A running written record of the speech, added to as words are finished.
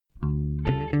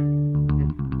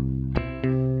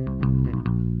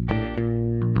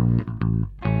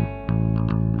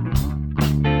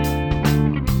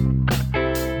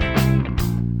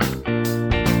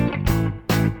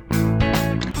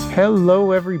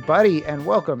Hello, everybody, and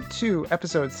welcome to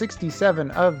episode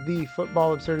 67 of the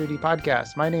Football Absurdity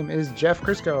Podcast. My name is Jeff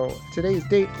Crisco. Today's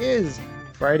date is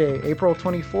Friday, April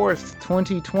 24th,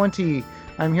 2020.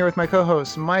 I'm here with my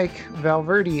co-hosts, Mike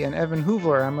Valverde and Evan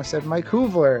Hoovler. I almost said Mike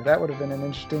Hoovler. That would have been an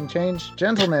interesting change.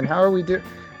 Gentlemen, how are we doing?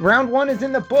 Round one is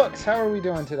in the books. How are we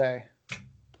doing today?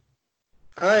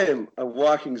 I am a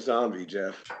walking zombie,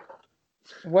 Jeff.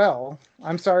 Well,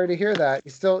 I'm sorry to hear that.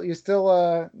 You still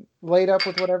laid up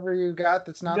with whatever you got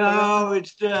that's not. No,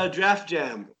 it's Draft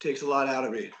Jam. Takes a lot out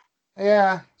of me.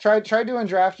 Yeah, try doing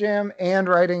Draft Jam and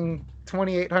writing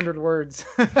 2,800 words.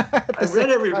 I read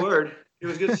every word. It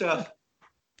was good stuff.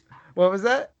 What was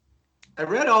that? I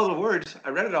read all the words.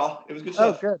 I read it all. It was good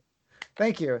stuff. Oh, good.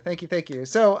 Thank you.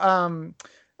 So,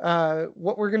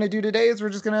 what we're going to do today is we're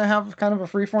just going to have kind of a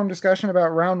free-form discussion about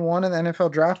round one of the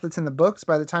NFL draft that's in the books.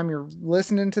 By the time you're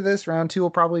listening to this, round two will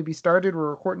probably be started.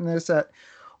 We're recording this at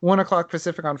 1 o'clock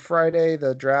Pacific on Friday.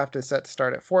 The draft is set to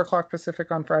start at 4 o'clock Pacific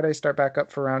on Friday, start back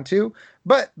up for round two.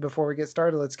 But before we get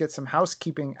started, let's get some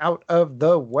housekeeping out of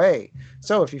the way.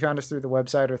 So if you found us through the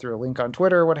website or through a link on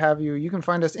Twitter or what have you, you can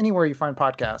find us anywhere you find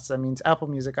podcasts. That means Apple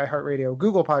Music, iHeartRadio,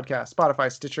 Google Podcasts,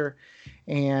 Spotify, Stitcher,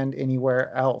 and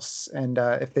anywhere else. And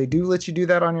if they do let you do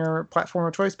that on your platform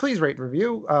of choice, please rate and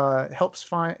review.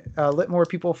 Helps let more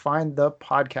people find the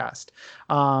podcast.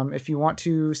 If you want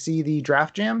to see the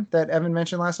draft jam that Evan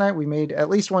mentioned last night, we made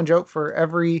at least one joke for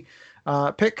every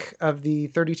pick of the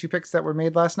 32 picks that were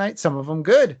made last night. Some of them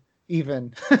good,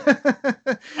 even.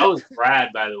 That was Brad,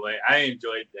 by the way. I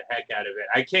enjoyed the heck out of it.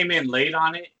 I came in late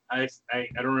on it. I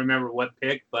don't remember what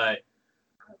pick, but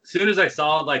as soon as I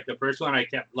saw like the first one, I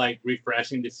kept like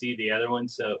refreshing to see the other one.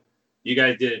 So you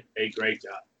guys did a great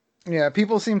job. Yeah,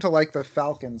 people seem to like the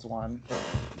Falcons one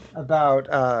about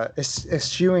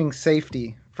eschewing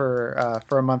safety for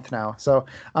a month now. So,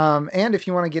 and if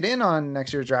you want to get in on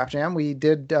next year's Draft Jam, we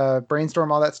did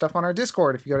brainstorm all that stuff on our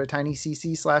Discord. If you go to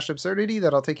tinycc/absurdity,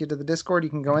 that'll take you to the Discord. You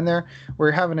can go in there.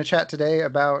 We're having a chat today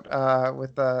about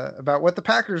what the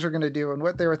Packers are going to do and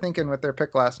what they were thinking with their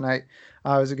pick last night. It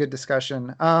was a good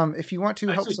discussion. If you want to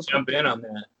help jump in on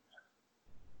that.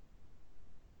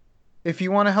 If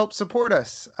you want to help support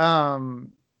us.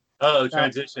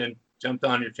 Transition. Jumped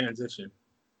on your transition.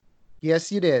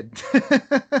 Yes, you did.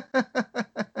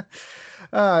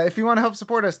 If you want to help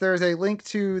support us, there's a link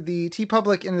to the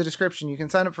TeePublic in the description. You can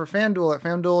sign up for FanDuel at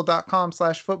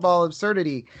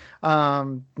fanduel.com/footballabsurdity.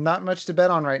 Not much to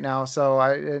bet on right now,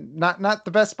 so not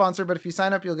the best sponsor, but if you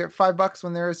sign up, you'll get $5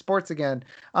 when there is sports again.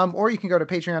 Or you can go to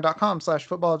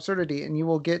patreon.com/footballabsurdity and you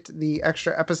will get the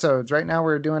extra episodes. Right now,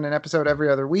 we're doing an episode every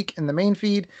other week in the main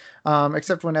feed,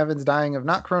 except when Evan's dying of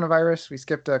not coronavirus. We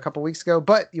skipped a couple weeks ago,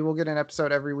 but you will get an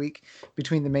episode every week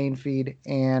between the main feed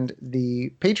and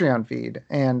the Patreon feed.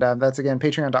 And that's, again,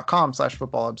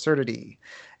 patreon.com/footballabsurdity.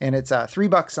 And it's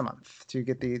 $3 a month to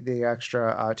get the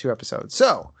extra 2 episodes.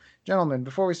 So, gentlemen,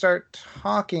 before we start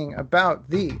talking about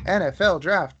the NFL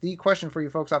draft, the question for you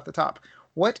folks off the top: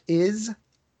 what is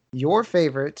your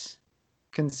favorite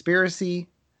conspiracy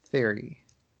theory?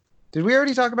 Did we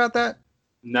already talk about that?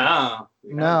 No.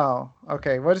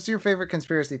 Okay. What is your favorite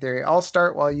conspiracy theory? I'll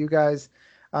start while you guys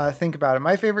think about it.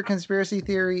 My favorite conspiracy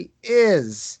theory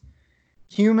is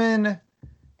human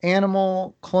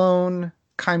animal clone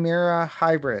chimera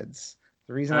hybrids.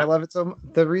 The reason I love it so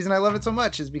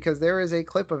much is because there is a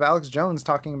clip of Alex Jones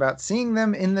talking about seeing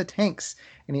them in the tanks,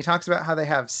 and he talks about how they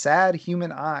have sad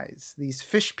human eyes, these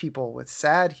fish people with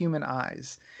sad human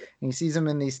eyes. And he sees them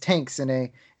in these tanks in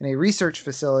a research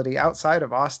facility outside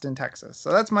of Austin, Texas.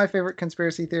 So that's my favorite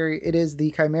conspiracy theory. It is the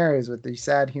chimeras with the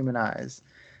sad human eyes.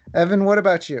 Evan, what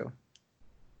about you?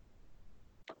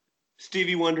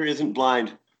 Stevie Wonder isn't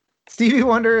blind. Stevie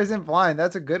Wonder isn't blind.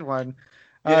 That's a good one.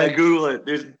 Yeah, Google it.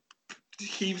 There's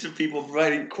heaps of people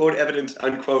providing quote evidence,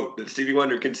 unquote, that Stevie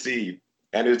Wonder can see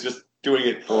and is just doing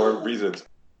it for reasons.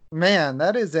 Man,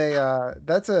 that's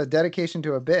a dedication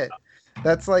to a bit.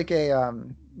 That's like a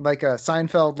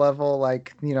Seinfeld level,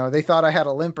 like, you know, they thought I had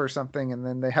a limp or something, and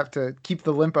then they have to keep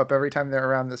the limp up every time they're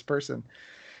around this person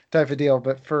type of deal.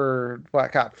 But for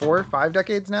 4 or 5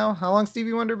 decades now? How long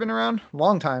Stevie Wonder been around?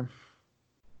 Long time.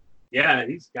 Yeah,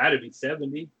 he's got to be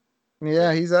 70.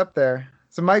 Yeah, he's up there.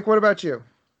 So, Mike, what about you?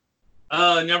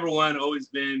 Number one, always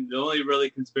been the only really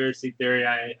conspiracy theory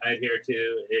I adhere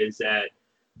to is that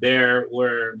there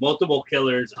were multiple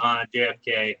killers on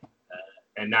JFK,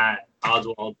 and not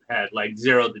Oswald had like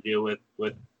zero to do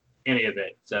with any of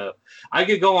it. So I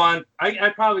could go on. I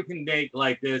probably can make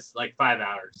like this like 5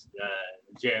 hours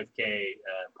JFK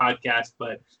podcast,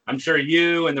 but I'm sure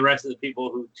you and the rest of the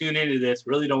people who tune into this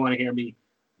really don't want to hear me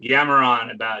yammer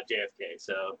on about JFK.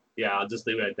 So yeah, I'll just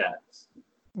leave it at that.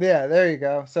 Yeah, there you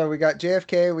go. So we got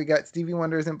JFK, we got Stevie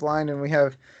Wonder Isn't Blind, and we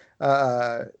have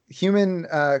human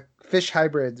fish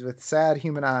hybrids with sad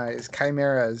human eyes,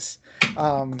 chimeras.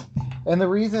 Um, and the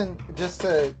reason, just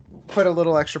to put a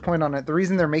little extra point on it, the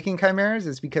reason they're making chimeras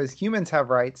is because humans have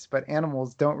rights, but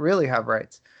animals don't really have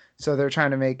rights. So they're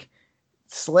trying to make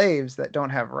slaves that don't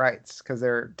have rights because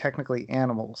they're technically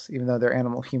animals, even though they're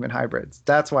animal human hybrids.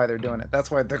 That's why they're doing it. That's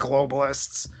why the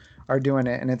globalists are doing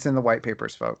it, and it's in the white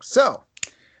papers, folks. So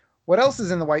what else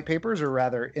is in the white papers, or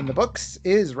rather in the books,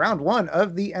 is round one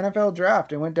of the NFL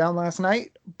draft. It went down last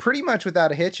night pretty much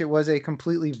without a hitch. It was a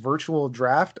completely virtual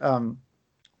draft.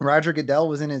 Roger Goodell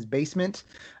was in his basement.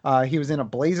 He was in a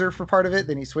blazer for part of it.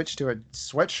 Then he switched to a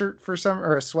sweatshirt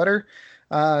or a sweater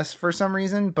for some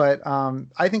reason. But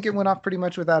I think it went off pretty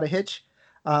much without a hitch.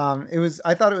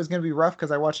 I thought it was going to be rough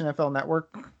because I watched NFL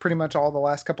Network pretty much all the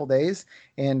last couple days,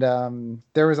 and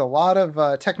there was a lot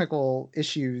of technical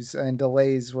issues and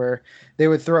delays where they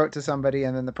would throw it to somebody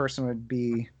and then the person would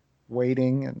be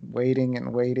waiting and waiting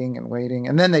and waiting and waiting,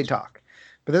 and then they talk.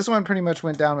 But this one pretty much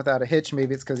went down without a hitch.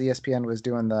 Maybe it's because ESPN was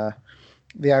doing the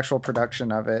actual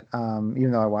production of it,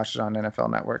 even though I watched it on NFL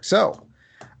Network. So,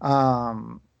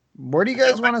 where do you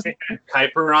guys want to?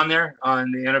 Kuiper on there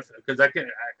on the NFL, because that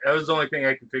was the only thing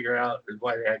I could figure out is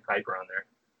why they had Kuiper on there.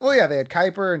 Well, yeah, they had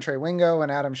Kuiper and Trey Wingo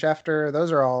and Adam Schefter.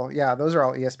 Those are all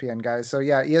ESPN guys. So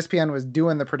yeah, ESPN was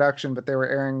doing the production, but they were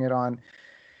airing it on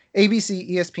ABC,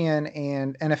 ESPN,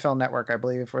 and NFL Network, I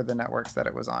believe, were the networks that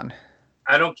it was on.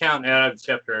 I don't count Adam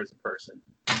Schefter as a person.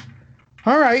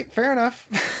 All right, fair enough.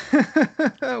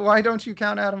 Why don't you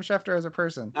count Adam Schefter as a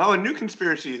person? Oh, a new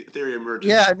conspiracy theory emerges.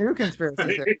 Yeah, a new conspiracy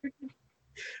theory.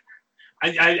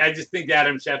 I just think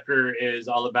Adam Schefter is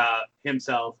all about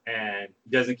himself and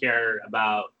doesn't care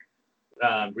about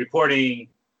reporting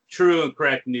true and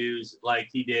correct news like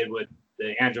he did with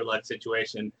the Andrew Luck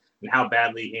situation and how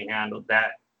badly he handled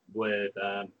that with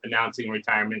announcing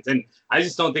retirements. And I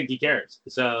just don't think he cares.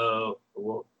 So,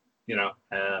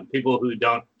 people who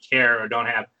don't care or don't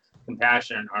have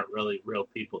compassion aren't really real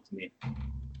people to me.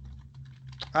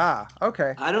 Ah,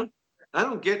 okay. I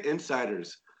don't get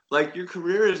insiders. Like, your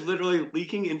career is literally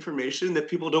leaking information that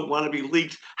people don't want to be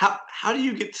leaked. How do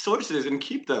you get sources and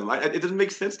keep them? It doesn't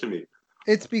make sense to me.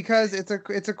 It's because it's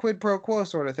a quid pro quo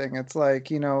sort of thing. It's like,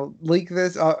 leak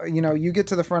this, you get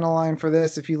to the front of the line for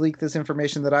this if you leak this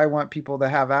information that I want people to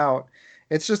have out.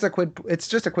 It's just a quid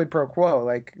pro quo.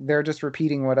 Like, they're just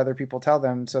repeating what other people tell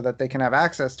them so that they can have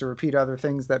access to repeat other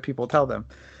things that people tell them.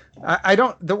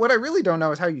 What I really don't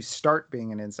know is how you start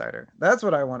being an insider. That's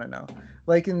what I want to know.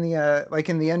 Like in the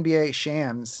NBA,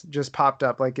 Shams just popped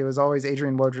up. Like, it was always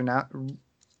Adrian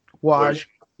Woj.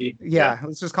 Yeah,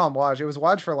 let's just call him Woj. It was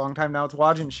Woj for a long time. Now it's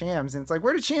Woj and Shams, and it's like,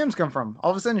 where did Shams come from?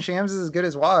 All of a sudden, Shams is as good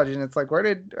as Woj, and it's like,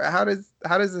 how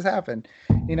does this happen?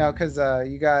 Because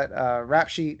you got Rap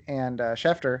Sheet and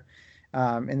Schefter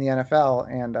in the NFL,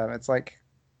 and it's like,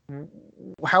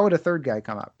 how would a third guy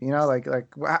come up?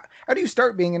 How do you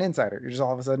start being an insider? You're just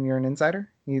all of a sudden you're an insider.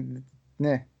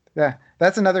 Yeah,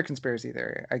 that's another conspiracy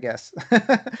theory, I guess.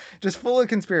 Just full of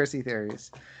conspiracy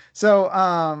theories. So,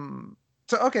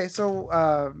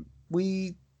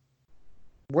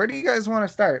 where do you guys want to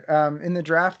start? In the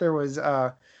draft, there was,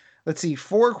 let's see,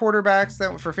 4 quarterbacks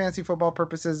that for fantasy football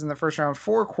purposes in the first round,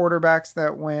 4 quarterbacks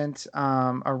that went,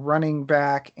 a running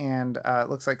back, and it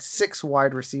looks like 6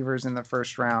 wide receivers in the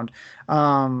first round.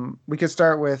 We could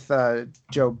start with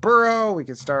Joe Burrow. We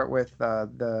could start with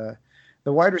the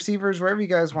wide receivers, wherever you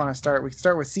guys want to start. We could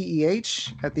start with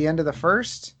CEH at the end of the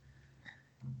first.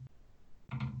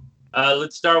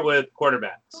 Let's start with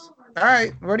quarterbacks. All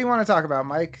right. What do you want to talk about,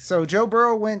 Mike? So Joe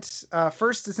Burrow went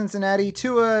first to Cincinnati.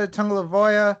 Tua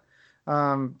Tagovailoa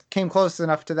came close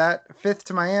enough to that. 5th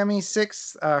to Miami.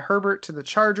 6th, Herbert to the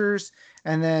Chargers.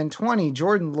 And then 20,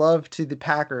 Jordan Love to the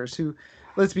Packers, who,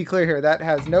 let's be clear here, that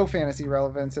has no fantasy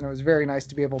relevance. And it was very nice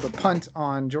to be able to punt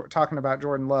on talking about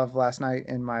Jordan Love last night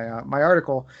in my my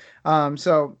article.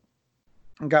 So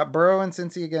got Burrow and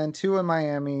Cincy again, 2 in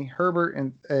Miami, Herbert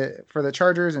for the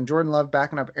Chargers, and Jordan Love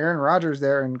backing up Aaron Rodgers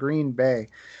there in Green Bay.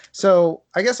 So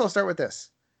I guess I'll start with this.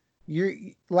 Your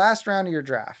last round of your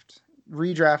draft,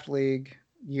 redraft league,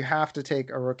 you have to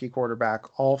take a rookie quarterback.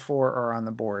 All 4 are on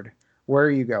the board. Where are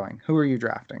you going? Who are you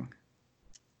drafting?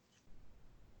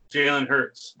 Jalen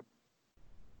Hurts.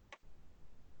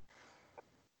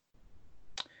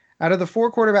 Out of the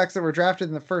 4 quarterbacks that were drafted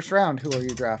in the first round, who are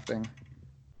you drafting?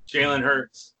 Jalen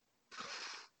Hurts.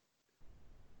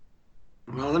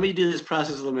 Well, let me do this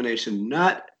process of elimination.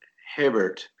 Not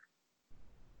Herbert.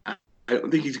 I don't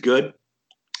think he's good,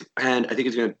 and I think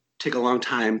it's going to take a long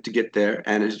time to get there,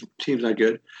 and his team's not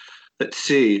good. Let's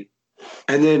see.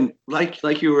 And then,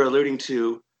 like you were alluding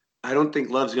to, I don't think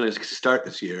Love's going to start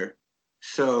this year.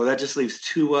 So that just leaves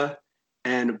Tua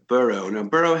and Burrow. Now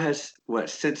Burrow has what,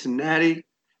 Cincinnati,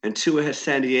 and Tua has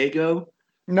San Diego,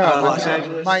 No, Los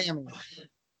Angeles. Miami.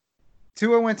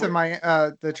 Tua went to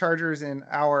the Chargers in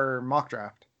our mock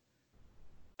draft.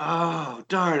 Oh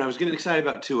darn! I was getting excited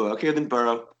about Tua. Okay, then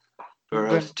Burrow.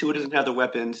 Tua doesn't have the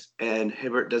weapons, and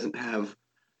Hibbert doesn't have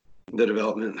the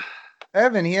development.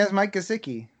 Evan, he has Mike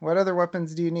Gesicki. What other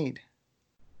weapons do you need?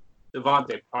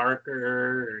 Devontae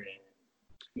Parker.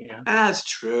 Yeah, that's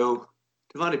true.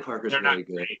 Devontae Parker's they're really not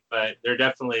good, great, but they're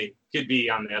definitely could be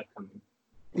on the upcoming.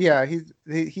 Yeah,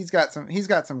 he's got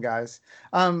some guys.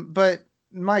 But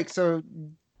Mike, so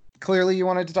clearly you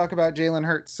wanted to talk about Jalen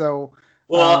Hurts. So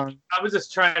I was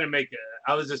just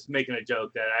making a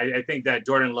joke that I think that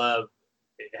Jordan Love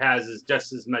has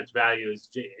just as much value as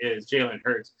Jalen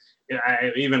Hurts.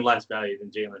 Even less value than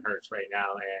Jalen Hurts right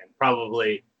now, and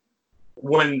probably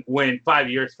when 5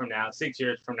 years from now, 6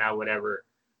 years from now, whatever,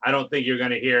 I don't think you're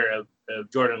going to hear of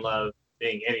Jordan Love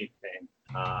being anything.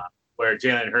 Where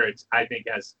Jalen Hurts, I think,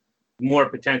 has more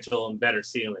potential and better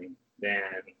ceiling than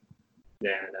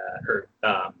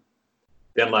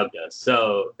Love does.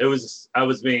 So it was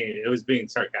being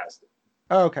sarcastic.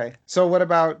 Oh, okay. So what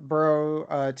about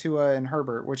Burrow, Tua, and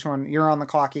Herbert? Which one? You're on the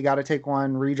clock. You got to take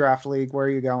one. Redraft league. Where are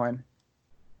you going?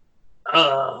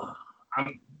 I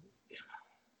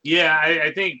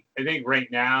think right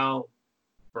now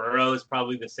Burrow is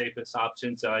probably the safest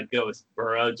option. So I'd go with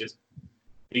Burrow just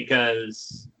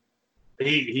because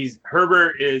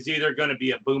Herbert is either going to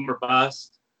be a boom or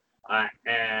bust,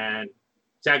 and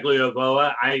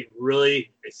Tagovailoa I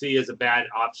really see as a bad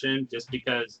option just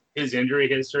because his injury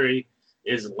history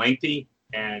is lengthy,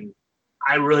 and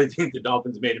I really think the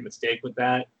Dolphins made a mistake with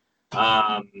that.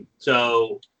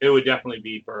 So it would definitely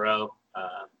be Burrow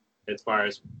as far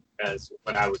as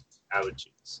what I would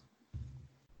choose.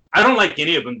 I don't like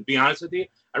any of them, to be honest with you.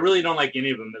 I really don't like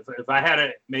any of them. If I had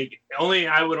to make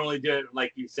I would only do it,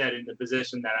 like you said, in the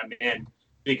position that I'm in,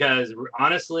 because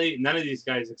honestly, none of these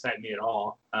guys excite me at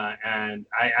all. And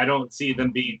I don't see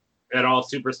them being at all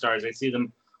superstars. I see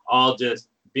them all just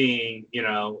being,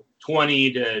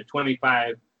 20 to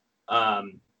 25.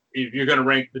 If you're going to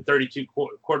rank the 32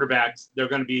 quarterbacks, they're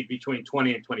going to be between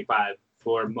 20 and 25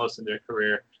 for most of their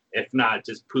career, if not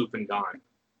just poof and gone.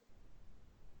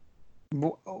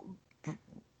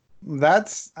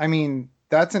 That's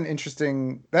an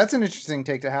interesting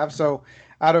take to have. So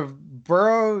out of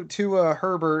Burrow, Tua,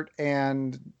 Herbert,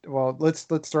 and let's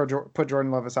put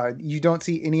Jordan Love aside. You don't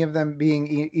see any of them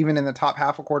being even in the top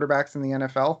half of quarterbacks in the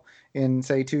NFL in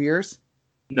say 2 years?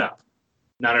 No,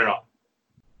 not at all.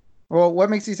 Well, what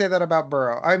makes you say that about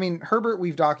Burrow? I mean, Herbert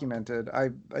we've documented.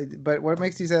 But what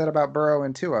makes you say that about Burrow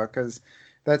and Tua? Because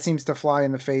that seems to fly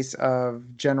in the face of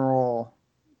general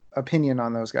opinion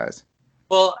on those guys.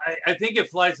 Well, I think it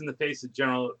flies in the face of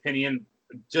general opinion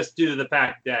just due to the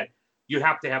fact that you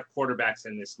have to have quarterbacks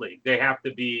in this league. They have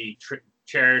to be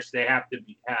cherished. They have to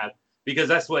have, because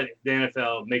that's what the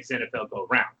NFL makes the NFL go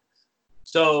round.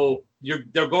 So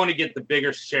they're going to get the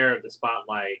bigger share of the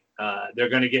spotlight. They're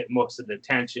going to get most of the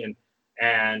attention,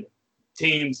 and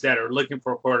teams that are looking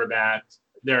for quarterbacks,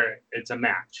 it's a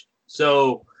match.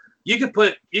 So you could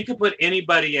put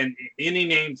anybody in any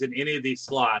names in any of these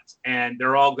slots, and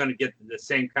they're all going to get the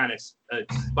same kind of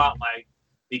spotlight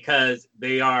because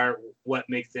they are what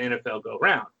makes the NFL go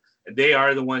round. And they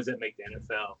are the ones that make the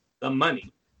NFL the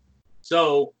money.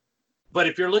 So, but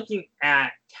if you're looking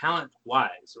at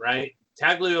talent-wise, right,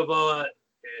 Tagovailoa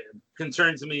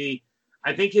concerns me.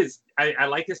 I think I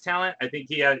like his talent. I think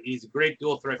he's a great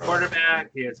dual-threat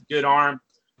quarterback. He has a good arm.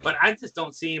 But I just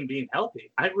don't see him being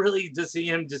healthy. I really just see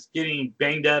him just getting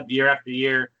banged up year after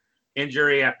year,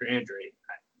 injury after injury.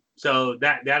 So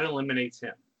that eliminates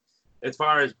him. As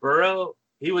far as Burrow,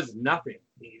 he was nothing.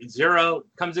 Zero.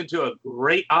 Comes into a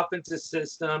great offensive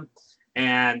system,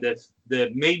 and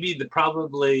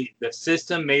probably the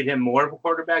system made him more of a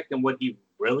quarterback than what he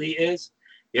really is.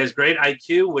 He has great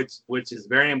IQ, which is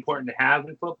very important to have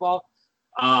in football.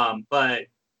 But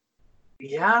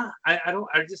yeah, I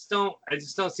just don't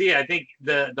see it. I think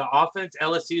the offense,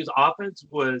 LSU's offense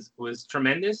was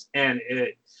tremendous, and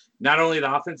it not only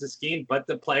the offensive scheme but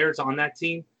the players on that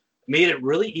team made it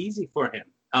really easy for him.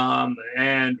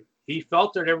 And he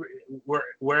faltered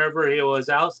wherever he was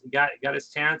out, got his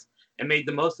chance and made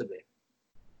the most of it.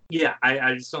 Yeah,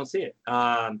 I just don't see it.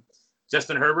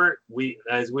 Justin Herbert,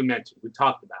 as we mentioned, we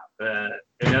talked about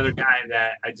another guy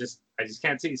that I just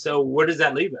can't see. So where does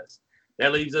that leave us?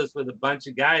 That leaves us with a bunch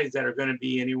of guys that are going to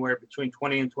be anywhere between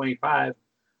 20 and 25,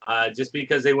 just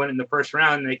because they went in the first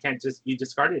round and they can't just be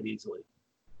discarded easily.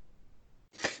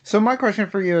 So my question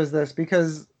for you is this,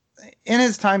 because in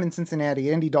his time in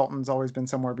Cincinnati, Andy Dalton's always been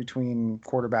somewhere between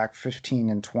quarterback 15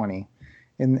 and 20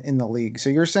 in the league. So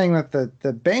you're saying that the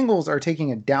Bengals are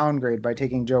taking a downgrade by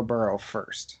taking Joe Burrow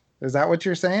first. Is that what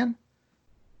you're saying?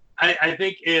 I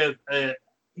think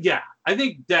I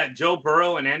think that Joe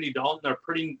Burrow and Andy Dalton are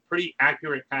pretty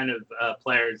accurate kind of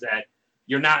players that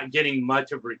you're not getting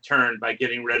much of return by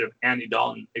getting rid of Andy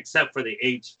Dalton, except for the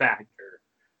age factor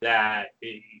that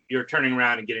you're turning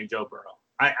around and getting Joe Burrow.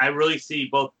 I really see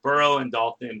both Burrow and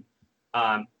Dalton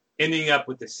ending up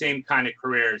with the same kind of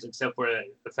careers, except for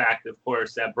the fact, of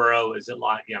course, that Burrow is a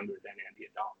lot younger than Andy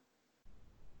and Dalton.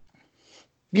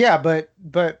 Yeah,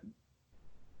 but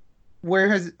where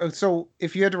has so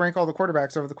if you had to rank all the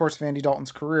quarterbacks over the course of Andy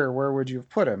Dalton's career, where would you have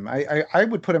put him? I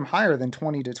would put him higher than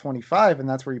 20 to 25, and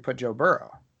that's where you put Joe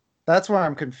Burrow. That's why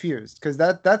I'm confused, because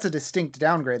that's a distinct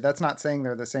downgrade. That's not saying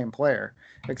they're the same player,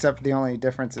 except the only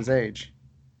difference is age.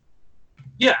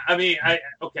 Yeah, I mean,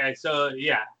 okay, so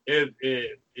yeah, if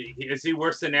is he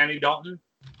worse than Andy Dalton?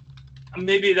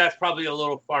 Maybe that's probably a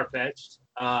little far fetched.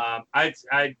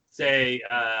 I'd say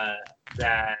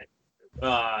that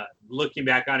looking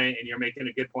back on it, and you're making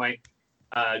a good point,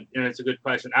 and it's a good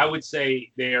question. I would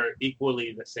say they are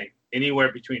equally the same,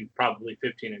 anywhere between probably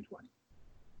 15 and 20.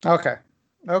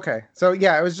 Okay. So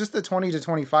yeah, it was just the 20 to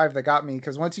 25 that got me,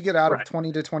 because once you get out Right. of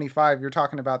 20 to 25, you're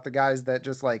talking about the guys that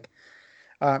just like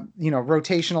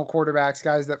rotational quarterbacks,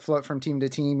 guys that float from team to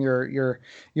team. Your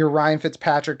Ryan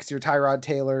Fitzpatrick's, your Tyrod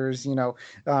Taylors.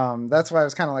 That's why I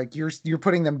was kind of like you're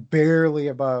putting them barely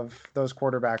above those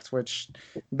quarterbacks, which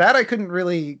that I couldn't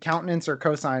really countenance or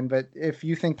cosign. But if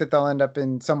you think that they'll end up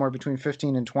in somewhere between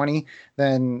 15 and 20,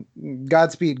 then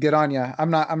Godspeed, good on you.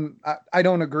 I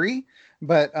don't agree,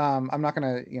 but I'm not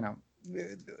gonna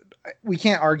we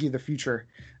can't argue the future,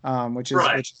 which is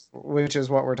Right. which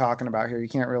is what we're talking about here. You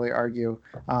can't really argue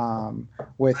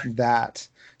with that.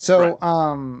 Right.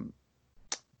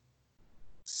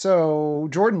 So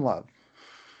Jordan Love.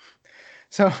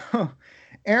 So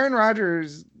Aaron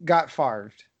Rodgers got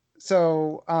farved.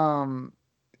 So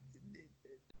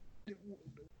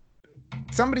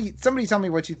somebody tell me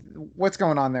what's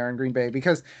going on there in Green Bay,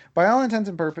 because by all intents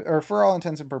and purposes, or for all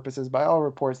intents and purposes, by all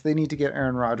reports, they need to get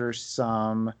Aaron Rodgers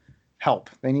some help.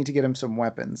 They need to get him some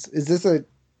weapons. Is this a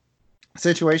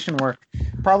situation where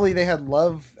probably they had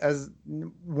Love as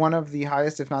one of the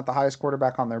highest, if not the highest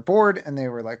quarterback on their board, and they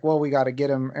were like, well, we got to get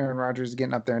him. Aaron Rodgers is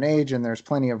getting up there in age, and there's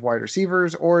plenty of wide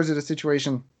receivers? Or is it a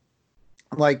situation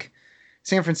like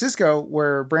San Francisco,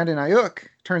 where Brandon Ayuk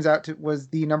turns out was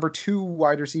the number 2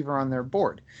 wide receiver on their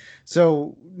board?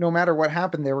 So no matter what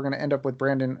happened, they were going to end up with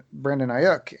Brandon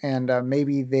Ayuk, and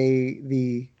maybe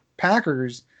the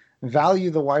Packers value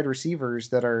the wide receivers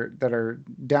that are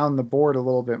down the board a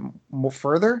little bit more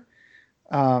further.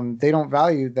 They don't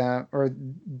value them, or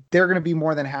they're going to be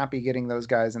more than happy getting those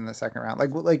guys in the second round.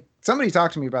 Like somebody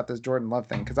talk to me about this Jordan Love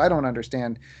thing, because I don't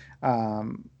understand.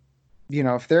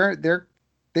 If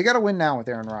they got to win now with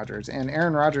Aaron Rodgers, and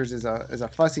Aaron Rodgers is a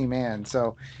fussy man.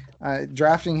 So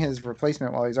drafting his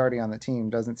replacement while he's already on the team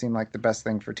doesn't seem like the best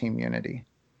thing for team unity.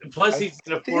 Plus, he's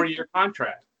in a 4-year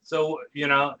contract. So,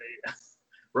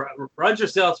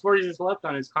 Rodgers still has 4 years left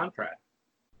on his contract.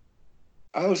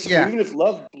 Oh, so even if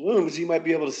Love blooms, he might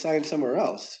be able to sign somewhere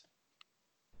else.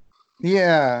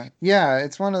 Yeah,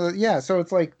 it's one of the So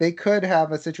it's like they could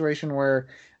have a situation where,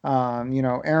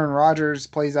 Aaron Rodgers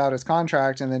plays out his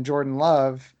contract, and then Jordan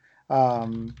Love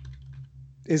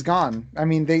is gone. I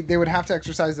mean, they would have to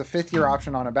exercise the 5th-year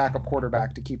option on a backup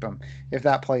quarterback to keep him if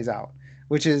that plays out,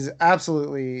 which is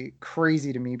absolutely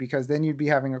crazy to me, because then you'd be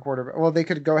having a quarterback. Well, they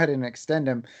could go ahead and extend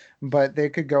him, but they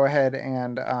could go ahead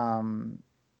and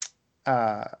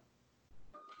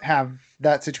have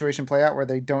that situation play out where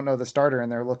they don't know the starter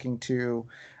and they're looking to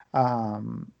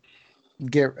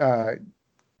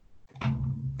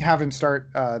have him start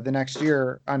the next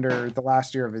year under the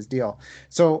last year of his deal.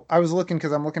 So I was looking,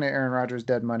 because I'm looking at Aaron Rodgers'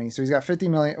 dead money. So he's got $50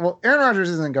 million. Well, Aaron Rodgers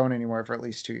isn't going anywhere for at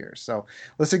least 2 years. So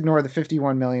let's ignore the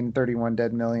 $51 million, $31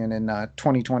 dead million in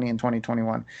 2020 and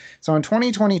 2021. So in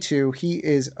 2022, he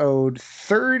is owed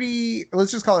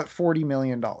let's just call it $40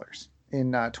 million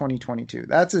in 2022.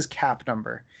 That's his cap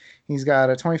number. He's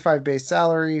got a 25 base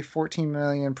salary, 14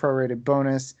 million prorated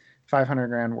bonus, 500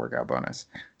 grand workout bonus.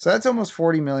 So that's almost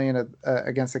 40 million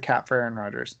against the cap for Aaron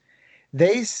Rodgers.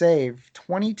 They save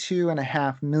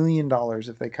 $22.5 million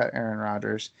if they cut Aaron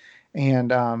Rodgers,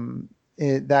 and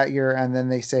that year, and then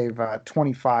they save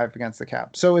 25 against the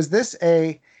cap. So is this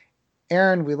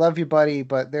Aaron, we love you, buddy,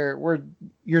 but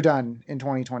you're done in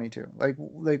 2022. Like,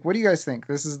 what do you guys think?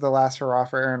 This is the last hurrah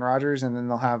for Aaron Rodgers, and then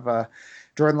they'll have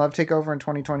Jordan Love take over in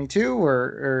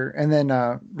 2022, and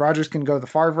then Rodgers can go the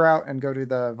Favre route and go to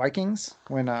the Vikings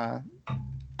when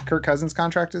Kirk Cousins'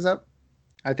 contract is up.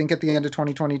 I think at the end of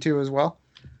 2022 as well.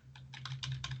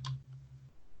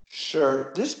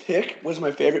 Sure. This pick was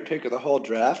my favorite pick of the whole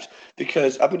draft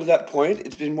because up until that point,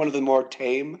 it's been one of the more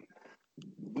tame,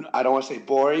 I don't want to say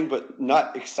boring, but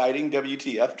not exciting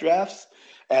WTF drafts.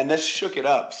 And this shook it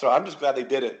up. So I'm just glad they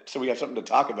did it. So we have something to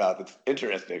talk about that's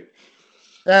interesting.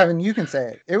 Evan, you can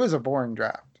say it. It was a boring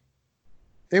draft.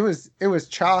 It was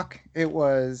chalk. It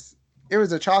was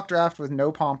a chalk draft with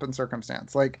no pomp and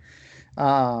circumstance. Like,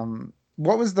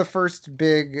 what was the first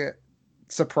big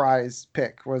surprise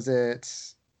pick? Was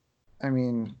it? I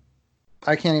mean,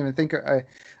 I can't even think.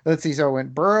 Let's see. So it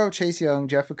went Burrow, Chase Young,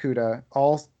 Jeff Okudah.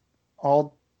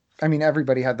 All. I mean,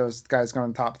 everybody had those guys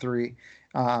going top three.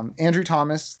 Andrew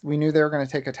Thomas, we knew they were going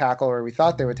to take a tackle, or we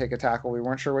thought they would take a tackle. We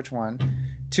weren't sure which one.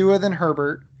 Tua, then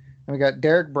Herbert. And we got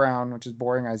Derek Brown, which is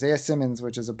boring. Isaiah Simmons,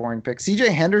 which is a boring pick. CJ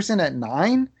Henderson at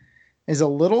 9 is a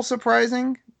little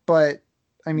surprising, but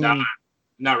I mean,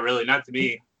 not really, not to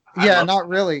me. Yeah, not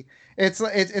really. It's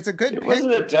a good. It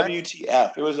wasn't a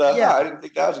WTF. It was I didn't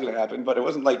think that was going to happen, but it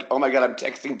wasn't like, oh my god, I'm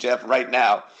texting Jeff right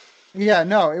now. Yeah,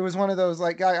 no, it was one of those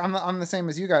like I'm the same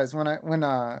as you guys.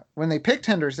 When they picked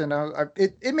Henderson,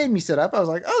 it made me sit up. I was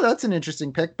like, oh, that's an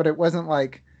interesting pick, but it wasn't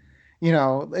like,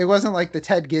 it wasn't like the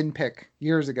Ted Ginn pick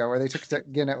years ago where they took Ted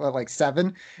Ginn at like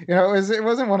 7. It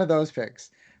wasn't one of those picks.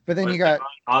 But then you got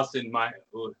Austin,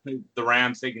 the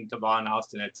Rams taking Tavon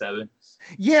Austin at 7.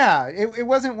 Yeah, it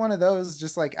wasn't one of those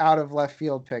just like out of left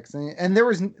field picks. And there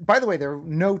was, by the way, there were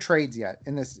no trades yet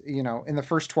in this, in the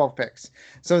first 12 picks.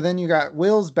 So then you got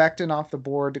Wills Becton off the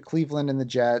board to Cleveland and the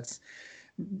Jets.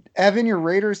 Evan, your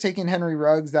Raiders taking Henry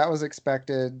Ruggs. That was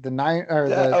expected.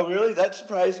 Oh, really? That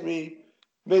surprised me.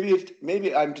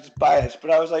 Maybe I'm just biased,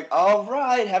 but I was like, all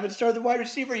right, haven't started the wide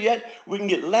receiver yet. We can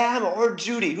get Lamb or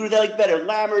Judy. Who do they like better,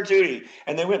 Lamb or Judy?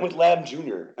 And they went with Lamb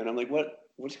Jr. And I'm like,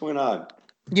 what's going on?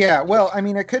 Yeah, well, I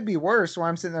mean, it could be worse. Where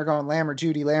I'm sitting there going Lamb or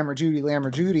Judy, Lamb or Judy, Lamb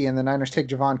or Judy, and the Niners take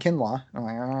Javon Kinlaw. I'm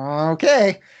like,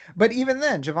 okay. But even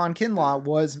then, Javon Kinlaw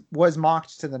was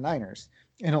mocked to the Niners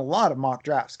in a lot of mock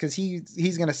drafts because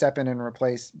he's going to step in and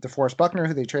replace DeForest Buckner,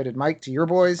 who they traded Mike to your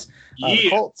boys, the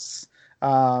Colts.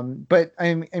 But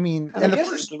I mean, and I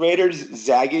guess the Raiders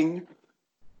zagging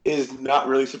is not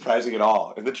really surprising at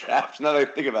all in the draft. Now that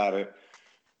I think about it,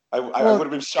 I would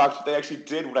have been shocked if they actually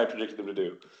did what I predicted them to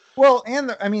do. Well,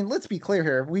 and I mean, let's be clear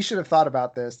here. We should have thought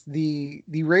about this. The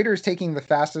Raiders taking the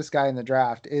fastest guy in the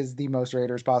draft is the most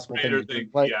Raiders possible thing.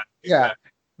 Yeah,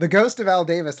 exactly. The ghost of Al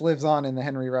Davis lives on in the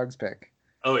Henry Ruggs pick.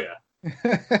 Oh yeah.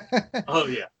 Oh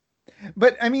yeah.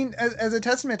 But I mean, as a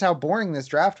testament to how boring this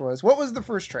draft was, what was the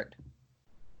first trade?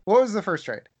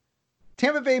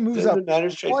 Tampa Bay moves up. The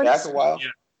Niners trade back a while.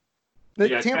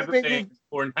 Yeah. Tampa Bay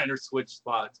 49ers switch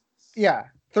spots. Yeah.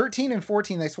 13 and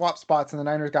 14, they swapped spots, and the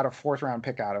Niners got a 4th round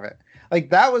pick out of it. Like,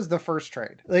 that was the first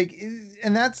trade. Like,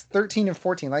 and that's 13 and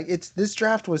 14. Like, this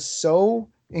draft was so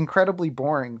incredibly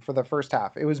boring for the first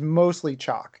half. It was mostly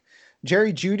chalk.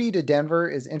 Jerry Jeudy to Denver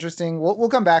is interesting. We'll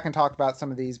come back and talk about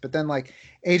some of these, but then like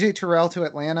AJ Terrell to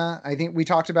Atlanta, I think we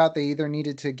talked about they either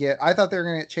needed to get. I thought they were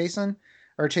going to get Chason,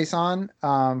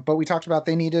 but we talked about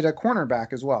they needed a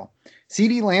cornerback as well.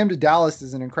 CeeDee Lamb to Dallas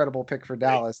is an incredible pick for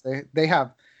Dallas. They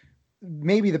have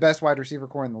maybe the best wide receiver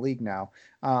core in the league now.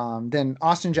 Then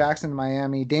Austin Jackson to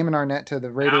Miami, Damon Arnett to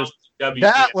the Raiders.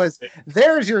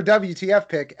 There's your WTF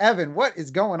pick. Evan, what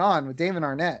is going on with Damon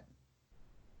Arnett?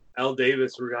 Al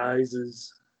Davis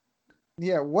rises.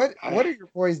 Yeah, what are your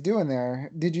boys doing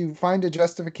there? Did you find a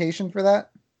justification for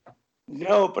that?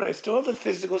 No, but I still have the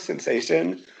physical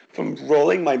sensation from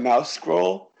rolling my mouse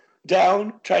scroll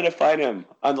down, trying to find him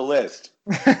on the list.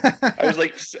 I was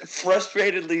like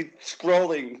frustratedly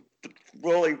scrolling the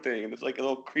rolling thing, and it's like a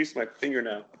little crease in my finger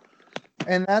now.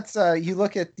 And that's you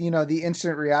look at the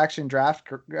instant reaction draft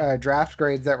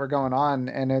grades that were going on,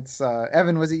 and it's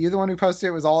Evan. Was it you the one who posted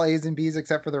it was all A's and B's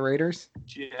except for the Raiders?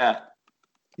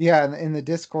 Yeah, in the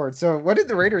Discord. So what did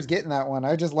the Raiders get in that one?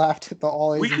 I just laughed at the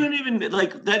all A's. We couldn't even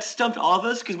that stumped all of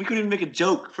us because we couldn't even make a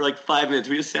joke for like 5 minutes.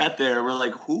 We just sat there and we're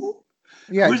like, who?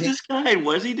 Yeah, who's this guy and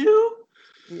what does he do?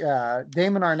 Yeah,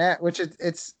 Damon Arnett, which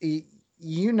it's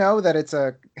that it's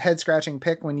a head-scratching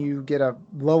pick when you get a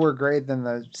lower grade than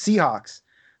the Seahawks,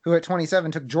 who at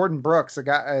 27 took Jordan Brooks, a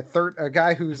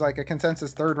guy who's like a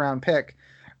consensus 3rd-round pick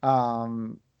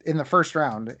in the 1st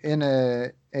round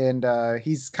and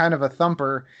he's kind of a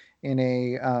thumper in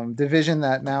a division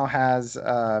that now has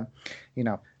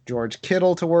George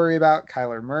Kittle to worry about,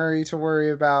 Kyler Murray to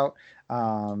worry about,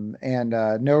 and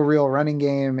no real running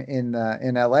game in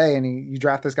LA. And you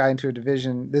draft this guy into a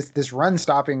division, this run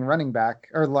stopping running back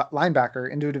or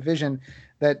linebacker into a division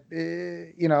that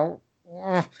you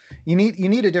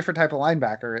need a different type of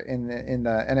linebacker in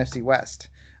the NFC West.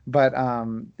 But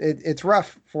it's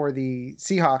rough for the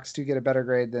Seahawks to get a better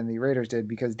grade than the Raiders did,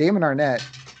 because Damon Arnette,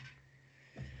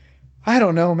 I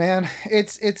don't know, man.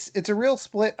 It's a real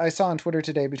split I saw on Twitter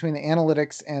today between the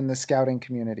analytics and the scouting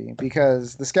community,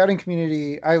 because the scouting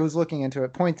community, I was looking into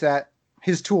it, points at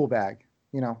his tool bag.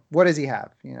 What does he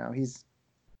have? He's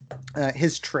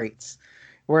his traits.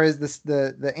 Whereas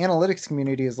the analytics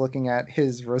community is looking at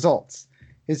his results.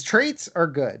 His traits are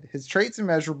good. His traits and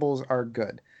measurables are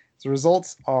good. His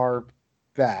results are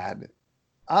bad.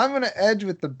 I'm going to edge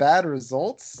with the bad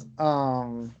results.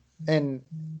 I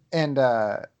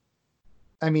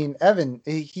mean, Evan,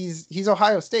 he's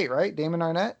Ohio State, right? Damon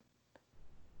Arnette?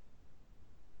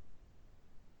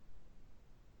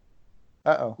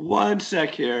 Uh-oh. One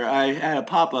sec here. I had a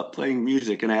pop-up playing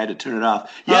music and I had to turn it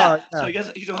off. Yeah, yeah. So I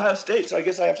guess he's Ohio State, so I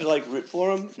guess I have to root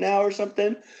for him now or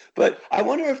something. But I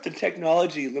wonder if the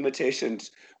technology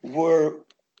limitations were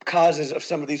causes of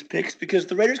some of these picks, because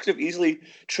the Raiders could have easily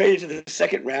traded to the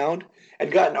second round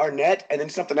and gotten Arnette and then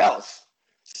something else.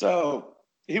 So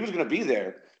he was going to be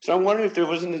there. So I'm wondering if there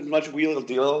wasn't as much wheel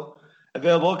deal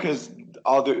available because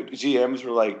all the GMs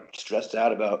were stressed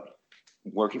out about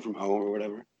working from home or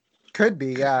whatever. Could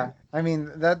be, yeah. I mean,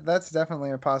 that's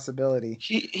definitely a possibility.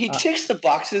 He ticks the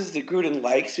boxes that Gruden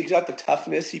likes. He's got the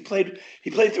toughness. He played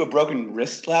through a broken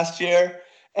wrist last year,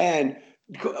 and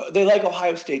they like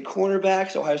Ohio State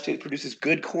cornerbacks. Ohio State produces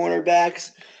good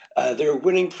cornerbacks. They're a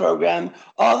winning program.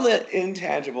 All the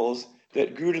intangibles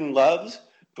that Gruden loves,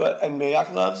 and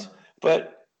Mayock loves,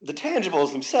 but the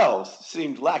tangibles themselves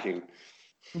seemed lacking.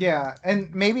 Yeah,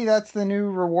 and maybe that's the new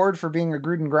reward for being a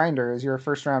Gruden grinder, is your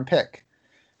first round pick.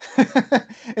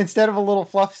 Instead of a little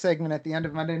fluff segment at the end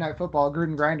of Monday Night Football,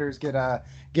 Gruden grinders get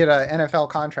NFL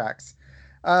contracts.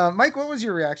 Mike, what was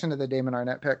your reaction to the Damon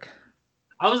Arnette pick?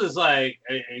 I was just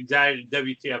exactly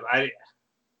WTF.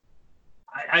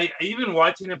 I even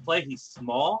watching him play, he's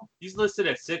small. He's listed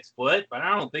at 6 foot, but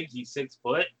I don't think he's 6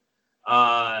 foot.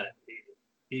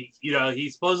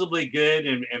 He's supposedly good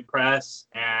in press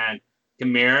and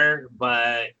can mirror,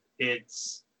 but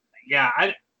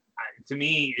to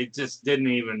me, it just didn't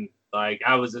even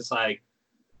I was just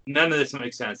none of this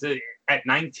makes sense. At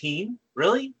 19,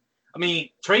 really? I mean,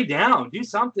 trade down, do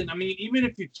something. I mean, even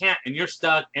if you can't and you're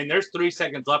stuck and there's 3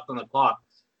 seconds left on the clock,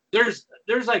 there's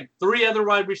 3 other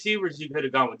wide receivers you could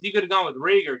have gone with. You could have gone with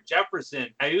Reagor, Jefferson,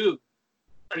 Ayuk.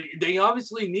 They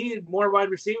obviously needed more wide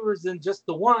receivers than just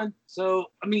the one.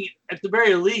 So, I mean, at the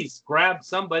very least, grab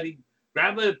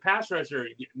a pass rusher,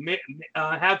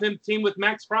 have him team with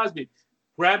Max Crosby,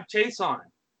 grab Chase on.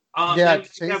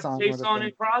 Chase on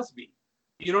and Crosby.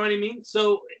 You know what I mean?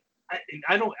 So,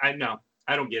 I don't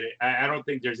get it. I don't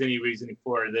think there's any reasoning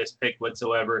for this pick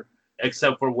whatsoever,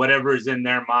 except for whatever is in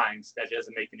their minds that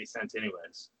doesn't make any sense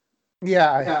anyways.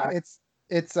 Yeah.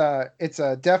 It's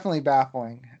definitely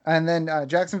baffling. And then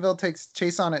Jacksonville takes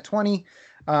Chase on at 20.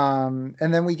 And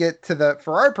then we get to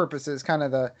for our purposes, kind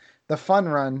of the fun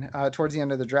run towards the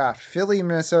end of the draft. Philly and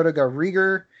Minnesota go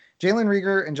Jalen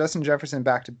Reagor and Justin Jefferson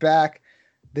back to back.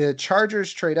 The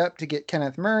Chargers trade up to get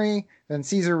Kenneth Murray, then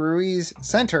Cesar Ruiz,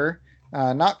 center,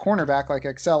 not cornerback like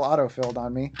Excel autofilled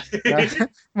on me.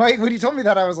 Mike, when you told me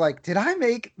that, I was like, did I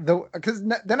make because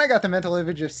then I got the mental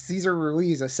image of Cesar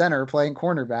Ruiz, a center, playing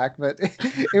cornerback, but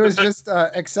it was just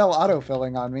Excel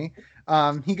autofilling on me.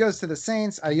 He goes to the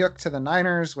Saints, Ayuk to the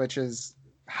Niners, which is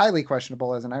highly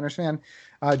questionable as a Niners fan.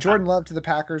 Jordan Love to the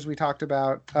Packers, we talked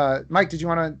about. Mike, did you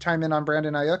want to chime in on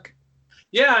Brandon Ayuk?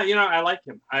 Yeah, I like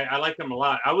him. I like him a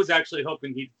lot. I was actually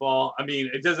hoping he'd fall. I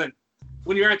mean, it doesn't.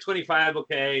 When you're at 25,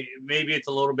 okay, maybe it's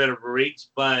a little bit of a reach,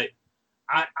 but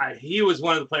he was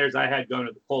one of the players I had going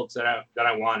to the Colts that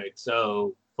I wanted.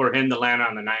 So for him to land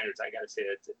on the Niners, I got to say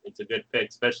it's a good pick,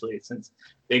 especially since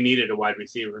they needed a wide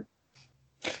receiver.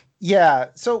 Yeah.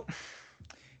 So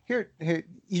here,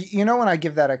 when I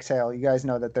give that exhale, you guys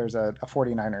know that there's a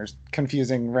 49ers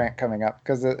confusing rant coming up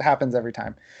because it happens every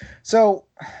time. So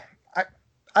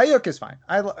Ayuk is fine.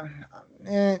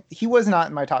 He was not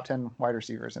in my top 10 wide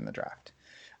receivers in the draft.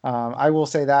 I will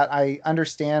say that I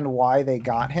understand why they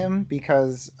got him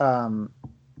because of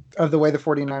the way the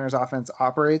 49ers offense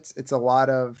operates. It's a lot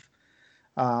of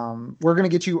we're going to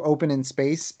get you open in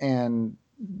space and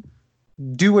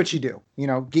do what you do.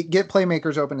 Get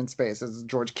playmakers open in space. That's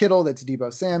George Kittle. That's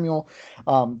Deebo Samuel.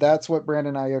 That's what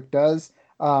Brandon Ayuk does.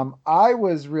 I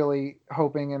was really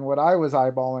hoping, and what I was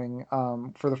eyeballing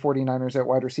for the 49ers at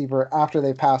wide receiver after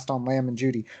they passed on Lamb and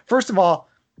Judy. First of all,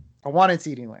 I wanted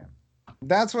CeeDee Lamb.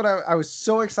 That's what I was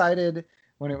so excited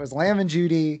when it was Lamb and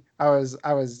Judy. I was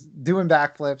doing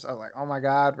backflips. I was like, oh my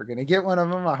God, we're gonna get one of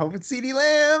them. I hope it's CeeDee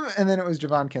Lamb. And then it was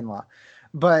Javon Kinlaw.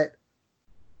 But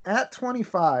at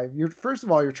 25, first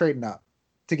of all, you're trading up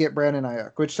to get Brandon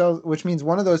Aiyuk, which means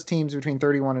one of those teams between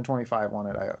 31 and 25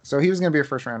 wanted Aiyuk. So he was going to be a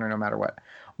first rounder no matter what.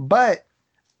 But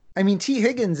I mean, T.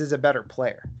 Higgins is a better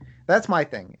player. That's my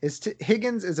thing.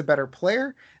 Higgins is a better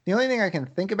player. The only thing I can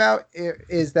think about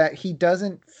is that he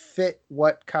doesn't fit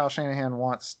what Kyle Shanahan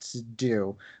wants to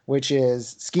do, which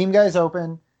is scheme guys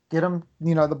open, get them,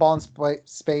 the ball in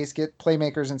space, get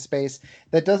playmakers in space.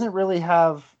 That doesn't really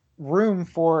have room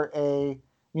for a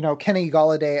Kenny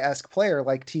Golladay-esque player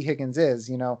like T. Higgins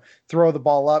is, throw the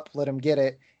ball up, let him get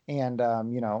it, and,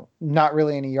 not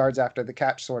really any yards after the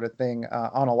catch sort of thing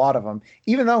on a lot of them,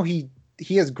 even though he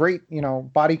has great,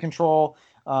 body control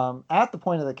at the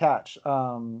point of the catch.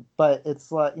 But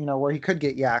it's like, where he could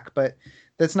get yak, but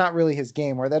that's not really his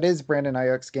game, where that is Brandon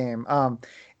Aiyuk's game.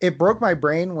 It broke my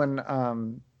brain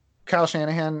when Kyle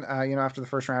Shanahan, after the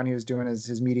first round, he was doing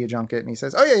his media junket, and he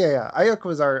says, "Oh yeah. Aiyuk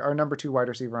was our number 2 wide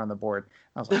receiver on the board."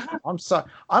 I was like,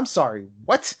 "I'm sorry,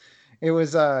 what?" It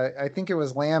was, I think it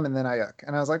was Lamb and then Aiyuk,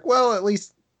 and I was like, "Well, at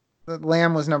least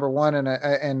Lamb was number 1, and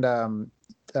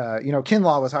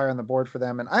Kinlaw was higher on the board for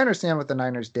them." And I understand what the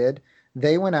Niners did.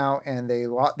 They went out and they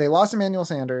lost Emmanuel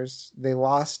Sanders, they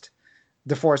lost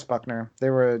DeForest Buckner. They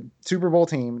were a Super Bowl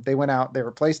team. They went out, they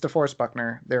replaced DeForest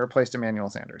Buckner, they replaced Emmanuel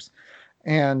Sanders.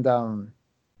 And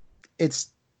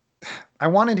I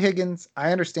wanted Higgins.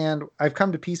 I understand. I've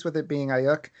come to peace with it being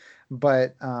Aiyuk,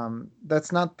 but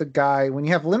that's not the guy. When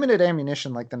you have limited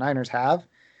ammunition like the Niners have,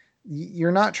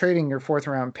 you're not trading your 4th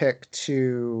round pick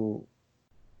to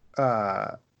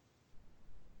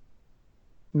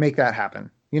make that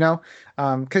happen,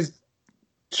 because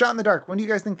shot in the dark. When do you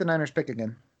guys think the Niners pick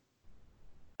again?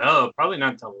 Oh, probably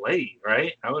not till late,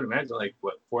 right? I would imagine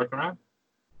 4th round?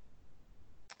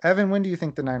 Evan, when do you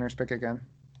think the Niners pick again?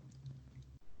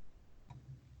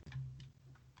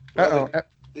 Well,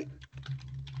 the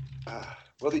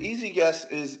easy guess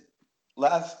is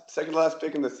second to last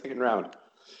pick in the 2nd round.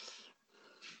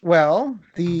 Well,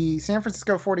 the San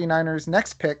Francisco 49ers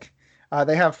next pick,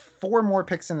 they have 4 more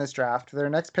picks in this draft. Their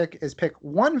next pick is pick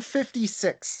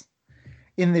 156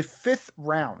 in the 5th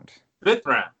round. 5th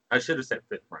round. I should have said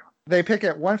 5th round. They pick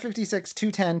at 156,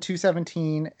 210,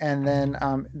 217, and then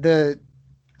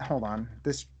hold on.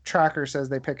 This tracker says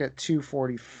they pick at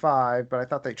 245, but I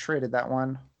thought they traded that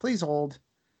one. Please hold.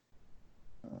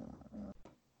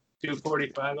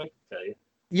 245, I can tell you.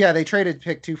 Yeah, they traded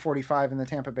pick 245 in the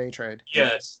Tampa Bay trade.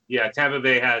 Yes. Yeah, Tampa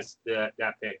Bay has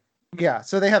that pick. Yeah,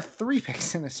 so they have 3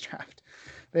 picks in this draft.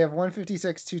 They have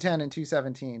 156, 210, and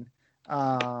 217.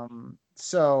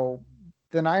 So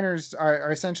the Niners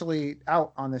are essentially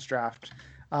out on this draft,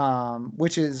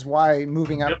 which is why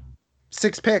moving up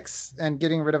 6 picks and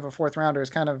getting rid of a 4th rounder is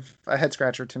kind of a head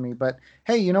scratcher to me. But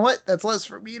hey, you know what? That's less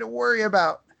for me to worry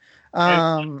about.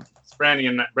 It's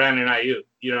Brandon Aiyuk,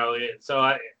 so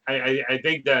I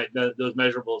think that those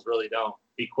measurables really don't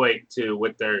equate to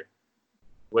what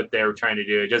they're trying to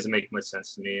do. It doesn't make much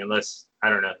sense to me unless, I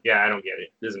don't know. Yeah, I don't get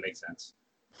it. It doesn't make sense.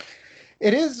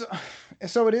 It is.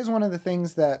 So it is one of the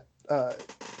things that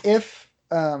if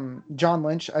John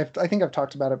Lynch, I think I've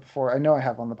talked about it before. I know I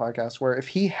have on the podcast, where if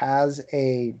he has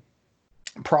a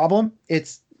problem,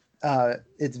 it's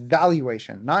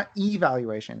valuation, not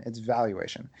evaluation. It's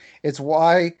valuation. It's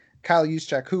why Kyle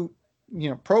Juszczyk, who,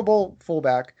 Pro Bowl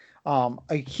fullback,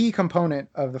 a key component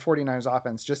of the 49ers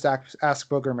offense, just ask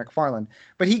Booger McFarland,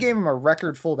 but he gave him a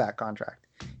record fullback contract.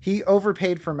 He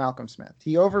overpaid for Malcolm Smith.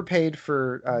 He overpaid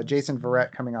for Jason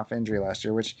Verrett coming off injury last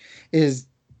year, which is,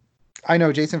 I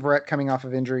know Jason Verrett coming off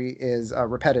of injury is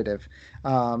repetitive,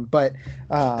 but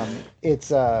it's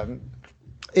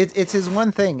his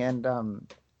one thing. And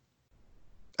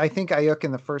I think Aiyuk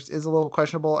in the first is a little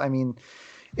questionable. I mean,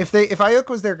 if Aiyuk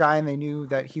was their guy and they knew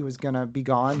that he was going to be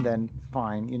gone, then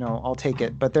fine, I'll take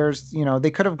it. But there's,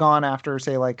 they could have gone after,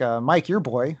 say, like Mike, your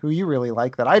boy, who you really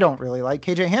like, that I don't really like,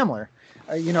 KJ Hamler.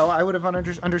 I would have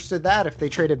understood that if they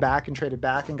traded back and got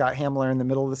Hamler in the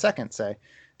middle of the 2nd, say.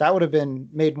 That would have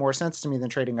made more sense to me than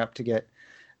trading up to get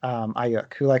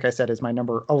Aiyuk, who, like I said, is my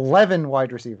number 11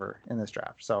 wide receiver in this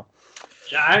draft. So,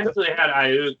 yeah, I actually had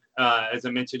Aiyuk, as I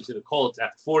mentioned, to the Colts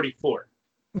at 44.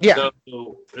 Yeah.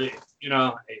 So,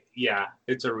 yeah,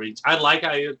 it's a reach. I like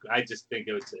Aiyuk. I just think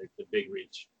it's a big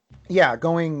reach. Yeah,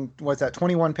 going, what's that,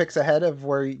 21 picks ahead of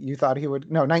where you thought he would,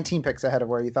 no, 19 picks ahead of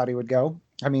where you thought he would go.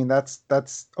 I mean, that's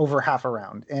over half a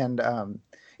round. And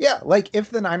yeah, like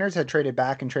if the Niners had traded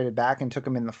back and took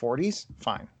him in the 40s,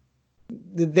 fine.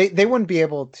 They wouldn't be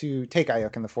able to take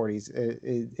Ayuk in the 40s,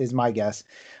 is my guess.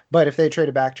 But if they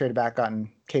traded back, gotten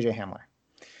KJ Hamler.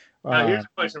 Here's a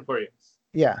question for you.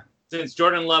 Yeah. Since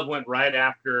Jordan Love went right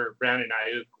after Brandon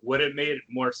Ayuk, would it made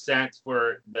more sense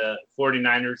for the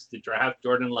 49ers to draft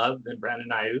Jordan Love than Brandon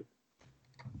Ayuk?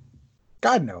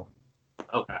 God, no.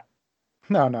 Okay.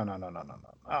 No. Oh, no,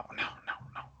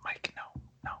 Mike,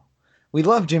 no. We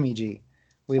love Jimmy G.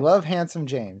 We love Handsome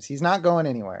James. He's not going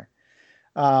anywhere.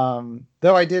 Though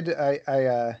I did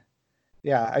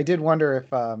wonder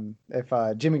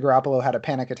if Jimmy Garoppolo had a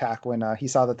panic attack when he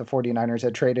saw that the 49ers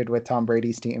had traded with Tom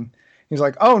Brady's team. He was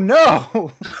like, "Oh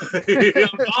no!"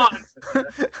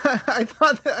 I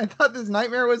thought this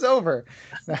nightmare was over.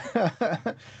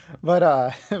 but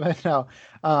no,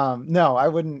 I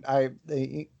wouldn't.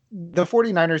 The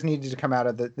 49ers needed to come out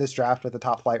of this draft with a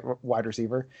top flight wide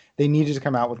receiver. They needed to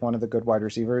come out with one of the good wide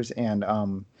receivers, and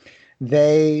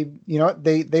they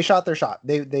shot their shot.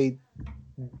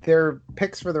 Their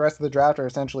picks for the rest of the draft are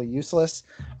essentially useless.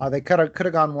 They could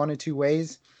have gone one of two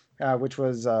ways. Which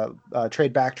was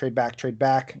trade back,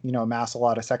 amass a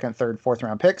lot of second, third, fourth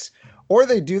round picks, or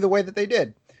they do the way that they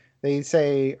did. They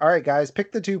say, all right, guys,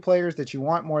 pick the two players that you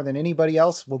want more than anybody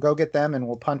else. We'll go get them and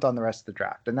we'll punt on the rest of the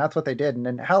draft. And that's what they did. And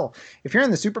then hell, if you're in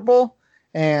the Super Bowl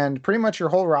and pretty much your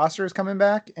whole roster is coming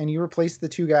back and you replace the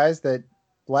two guys that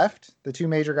left, the two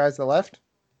major guys that left.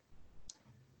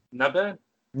 Not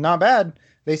Not bad.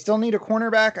 They still need a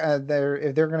cornerback.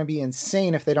 They're going to be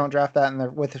insane if they don't draft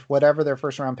that with whatever their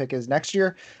first round pick is next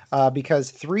year, because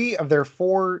 3 of their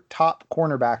 4 top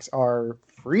cornerbacks are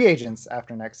free agents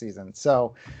after next season.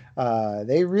 So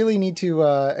they really need to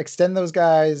extend those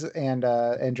guys and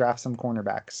draft some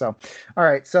cornerbacks. So, all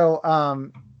right. So,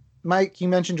 Mike, you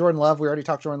mentioned Jordan Love. We already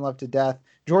talked Jordan Love to death.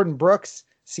 Jordan Brooks,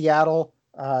 Seattle,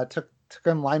 took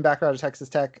him, linebacker out of Texas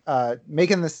Tech,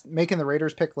 making the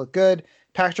Raiders pick look good.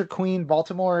 Patrick Queen,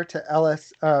 Baltimore to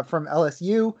from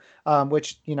LSU,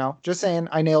 which, just saying,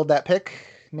 I nailed that pick.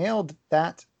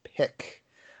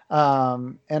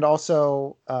 And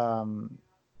also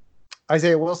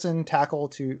Isaiah Wilson, tackle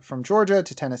from Georgia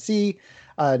to Tennessee.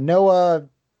 Noah,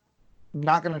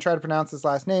 not going to try to pronounce his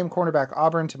last name, cornerback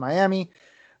Auburn to Miami.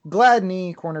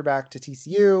 Gladney, cornerback to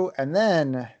TCU. And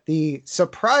then the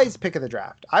surprise pick of the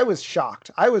draft. I was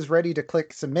shocked. I was ready to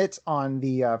click submit on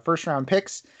the first round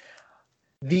picks.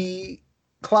 The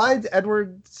Clyde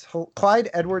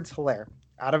Edwards-Helaire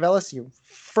out of LSU,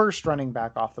 first running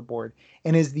back off the board,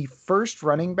 and is the first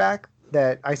running back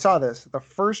that I saw the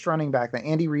first running back that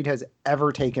Andy Reid has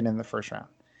ever taken in the first round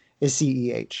is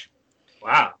CEH.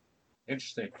 Wow.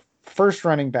 Interesting. First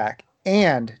running back.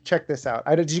 And check this out.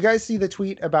 Did you guys see the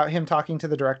tweet about him talking to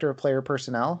the director of player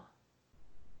personnel?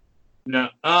 No.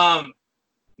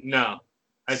 No.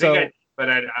 I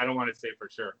don't want to say for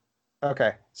sure.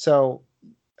 Okay. So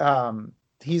the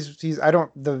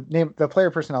player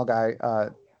personnel guy,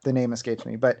 the name escapes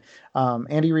me, but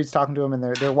Andy Reid's talking to him and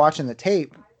they're watching the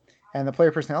tape, and the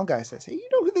player personnel guy says, "Hey, you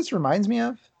know who this reminds me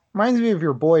of? Reminds me of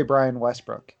your boy Brian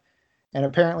Westbrook." And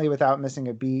apparently, without missing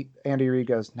a beat, Andy Reid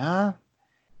goes, "Nah,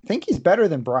 I think he's better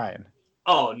than Brian."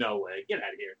 Oh, no way. Get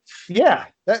out of here. Yeah.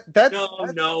 No.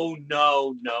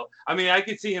 I mean, I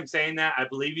could see him saying that. I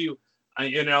believe you. I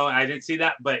didn't see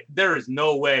that, but there is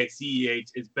no way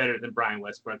CEH is better than Brian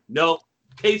Westbrook. No,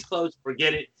 case closed.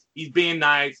 Forget it. He's being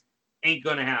nice. Ain't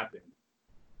going to happen.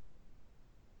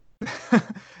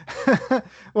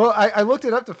 Well, I looked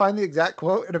it up to find the exact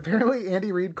quote, and apparently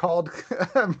Andy Reid called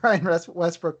Brian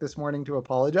Westbrook this morning to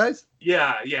apologize.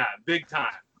 Yeah, big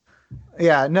time.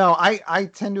 Yeah, no, I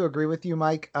tend to agree with you,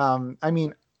 Mike. I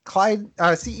mean,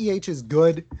 CEH is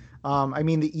good. I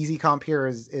mean, the easy comp here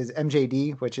is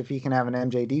MJD, which if he can have an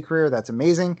MJD career, that's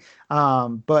amazing.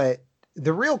 But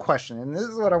the real question, and this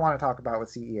is what I want to talk about with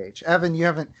CEH. Evan, you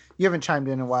haven't chimed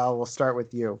in a while. We'll start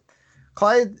with you.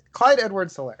 Clyde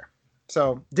Edwards-Helaire.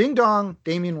 So, ding dong,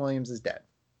 Damian Williams is dead.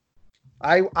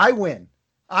 I win.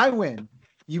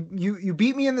 You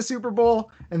beat me in the Super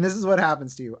Bowl, and this is what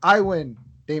happens to you. I win,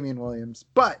 Damian Williams.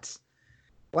 But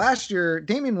last year,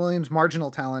 Damian Williams,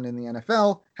 marginal talent in the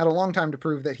NFL, had a long time to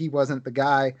prove that he wasn't the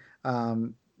guy.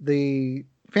 The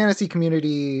fantasy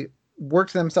community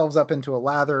worked themselves up into a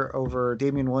lather over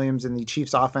Damian Williams in the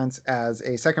Chiefs offense as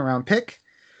a second-round pick.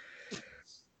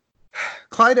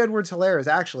 Clyde Edwards-Helaire is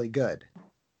actually good.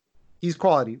 He's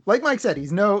quality. Like Mike said,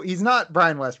 he's not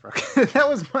Brian Westbrook.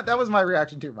 that was my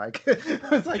reaction too, Mike.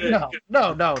 It's like, no.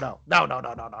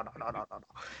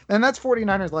 And that's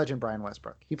 49ers legend Brian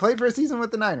Westbrook. He played for a season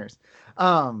with the Niners.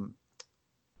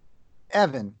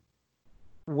 Evan,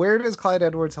 where does Clyde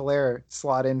Edwards-Helaire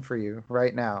slot in for you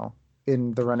right now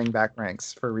in the running back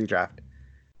ranks for redraft?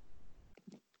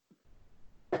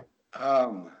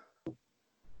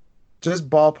 Just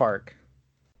ballpark.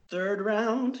 Third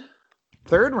round.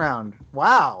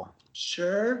 Wow.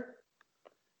 Sure.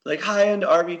 Like high-end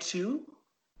RB2.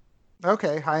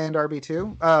 Okay, high-end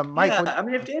RB2. Mike. Yeah, I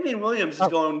mean, if Damian Williams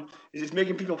is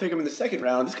making people pick him in the second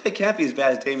round, this guy can't be as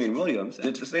bad as Damian Williams, and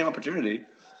it's the same opportunity.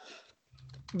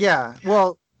 Yeah,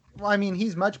 well, I mean,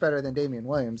 he's much better than Damian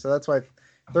Williams, so that's why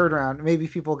third round. Maybe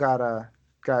people got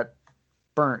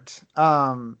burnt.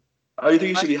 Oh, you think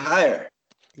he should be higher?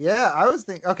 Yeah, I was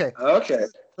thinking. Okay.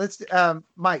 Let's.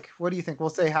 Mike, what do you think? We'll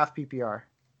say half PPR, and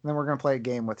then we're gonna play a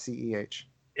game with CEH.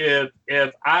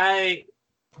 If I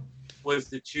was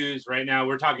to choose right now,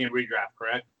 we're talking redraft,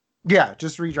 correct? Yeah,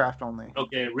 just redraft only.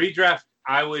 Okay, redraft.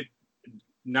 I would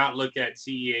not look at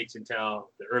CEH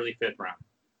until the early fifth round.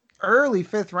 Early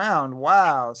fifth round.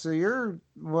 Wow. So you're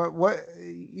kind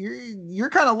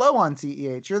of low on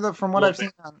CEH. You're from what I've seen.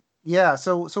 Yeah.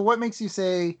 So what makes you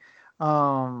say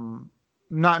not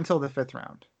until the fifth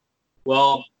round?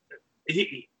 Well,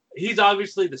 he's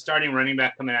obviously the starting running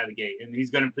back coming out of the gate, and he's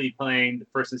going to be playing the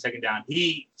first and second down.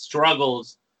 He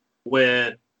struggles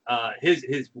with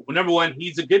his number one.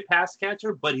 He's a good pass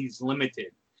catcher, but he's limited.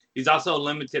 He's also a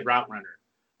limited route runner,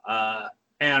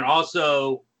 and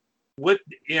also.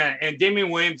 And Damian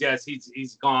Williams, yes,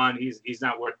 he's gone. He's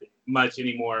not worth much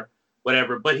anymore,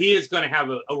 whatever. But he is going to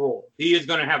have a role. He is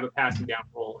going to have a passing down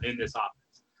role in this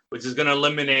offense, which is going to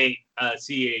eliminate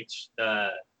CH.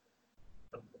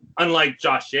 Unlike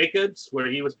Josh Jacobs, where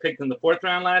he was picked in the fourth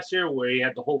round last year, where he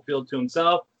had the whole field to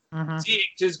himself,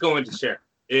 CH is going to share.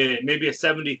 It may be a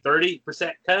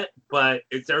 70-30% cut, but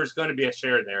there's going to be a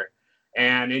share there.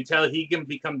 And until he can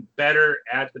become better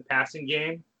at the passing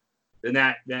game, then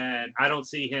I don't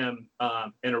see him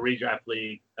in a redraft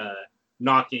league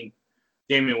knocking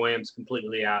Damian Williams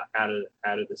completely out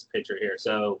of this picture here.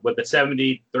 So with the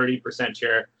 70-30%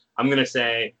 share, I'm going to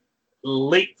say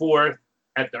late fourth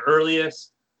at the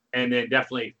earliest, and then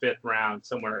definitely fifth round.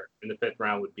 Somewhere in the fifth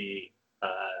round would be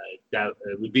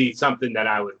something that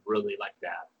I would really like to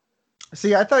have.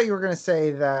 See, I thought you were going to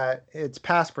say that it's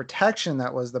pass protection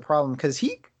that was the problem, because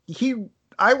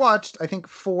I watched, I think,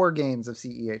 4 games of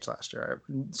CEH last year,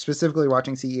 specifically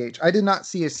watching CEH. I did not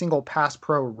see a single pass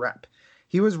pro rep.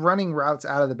 He was running routes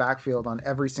out of the backfield on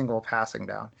every single passing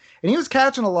down, and he was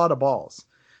catching a lot of balls.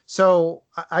 So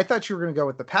I thought you were going to go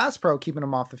with the pass pro, keeping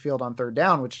him off the field on third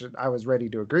down, which I was ready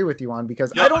to agree with you on,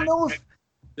 because I don't know if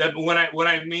when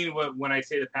I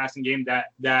say the passing game,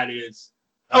 that is.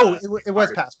 It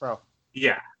was pass pro.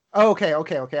 Yeah. Okay.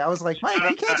 I was like, Mike,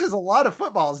 he catches a lot of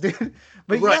footballs, dude.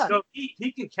 But right, yeah, so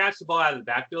he can catch the ball out of the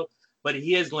backfield, but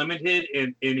he is limited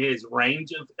in his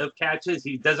range of catches.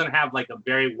 He doesn't have like a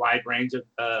very wide range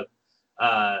of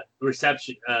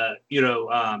reception. I don't know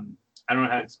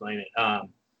how to explain it.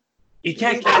 He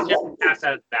can't catch every pass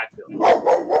out of the backfield.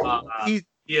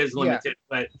 He is limited,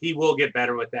 but he will get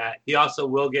better with that. He also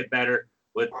will get better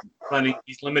with running.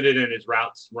 He's limited in his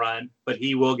routes run, but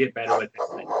he will get better with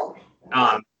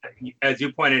that. As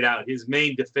you pointed out, his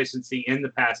main deficiency in the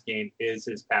pass game is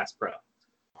his pass pro.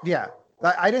 Yeah,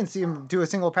 I didn't see him do a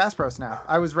single pass pro snap.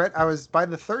 I was by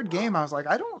the third game, I was like,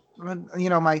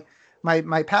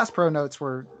 my pass pro notes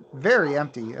were very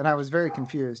empty, and I was very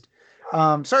confused.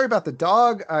 Sorry about the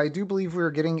dog. I do believe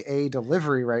we're getting a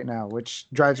delivery right now, which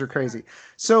drives her crazy.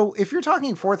 So if you're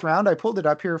talking fourth round, I pulled it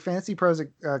up here. Fantasy Pros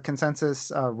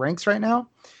consensus ranks right now.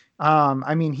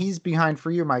 I mean, he's behind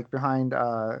for you, Mike, behind,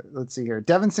 let's see here.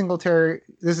 Devin Singletary.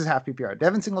 This is half PPR.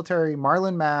 Devin Singletary,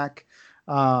 Marlon Mack,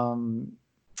 and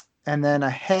then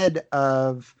ahead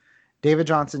of David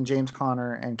Johnson, James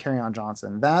Conner, and Kerryon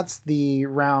Johnson. That's the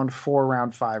round 4,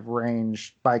 round 5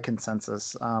 range by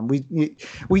consensus. We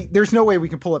there's no way we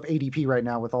can pull up ADP right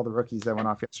now with all the rookies that went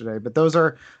off yesterday, but those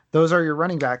are your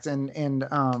running backs. And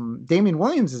Damian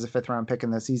Williams is a 5th round pick in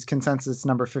this. He's consensus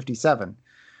number 57.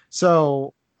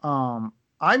 So I'm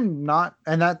not,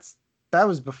 and that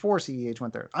was before CEH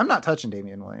went there. I'm not touching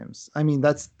Damian Williams. I mean,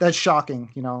 that's shocking.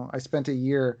 I spent a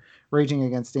year raging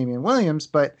against Damian Williams,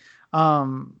 but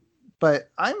I'm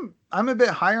a bit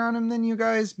higher on him than you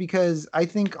guys, because I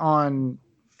think on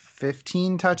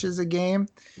 15 touches a game,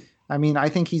 I mean, I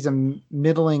think he's a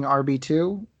middling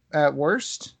RB2 at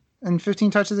worst, and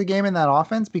 15 touches a game in that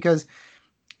offense, because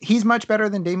he's much better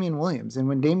than Damian Williams. And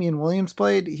when Damian Williams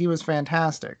played, he was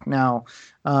fantastic. Now,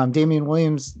 Damian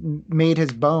Williams made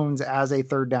his bones as a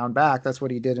third down back. That's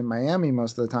what he did in Miami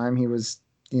most of the time. He was,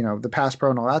 the pass pro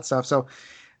and all that stuff. So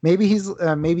maybe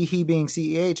maybe he being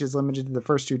CEH is limited to the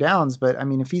first 2 downs. But I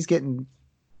mean, if he's getting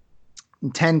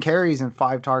 10 carries and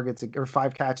 5 targets or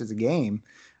 5 catches a game,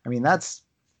 I mean, that's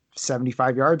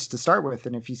 75 yards to start with.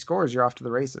 And if he scores, you're off to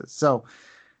the races. So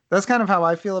that's kind of how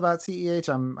I feel about CEH.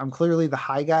 I'm clearly the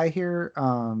high guy here.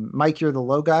 Mike, you're the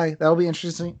low guy. That'll be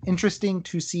interesting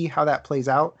to see how that plays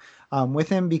out with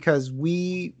him, because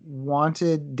we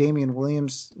wanted Damian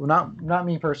Williams, well, not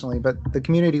me personally, but the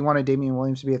community wanted Damian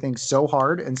Williams to be a thing so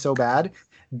hard and so bad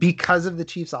because of the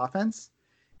Chiefs offense.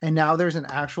 And now there's an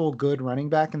actual good running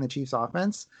back in the Chiefs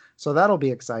offense. So that'll be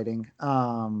exciting.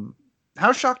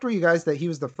 How shocked were you guys that he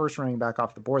was the first running back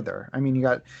off the board there? I mean, you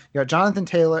got Jonathan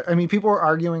Taylor. I mean, people were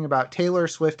arguing about Taylor,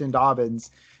 Swift, and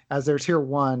Dobbins as their tier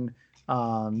 1,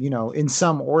 in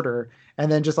some order.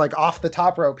 And then just like off the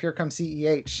top rope, here comes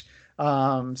CEH.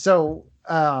 I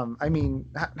mean,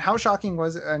 how shocking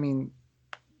was it? I mean,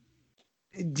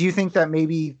 do you think that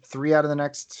maybe 3 out of the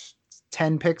next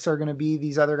 10 picks are going to be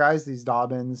these other guys, these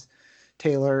Dobbins,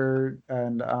 Taylor,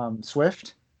 and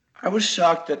Swift? I was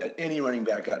shocked that any running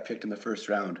back got picked in the first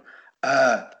round.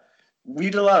 We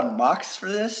did a lot of mocks for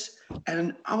this, and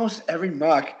in almost every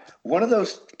mock, one of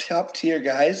those top tier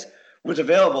guys was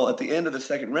available at the end of the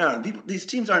second round. These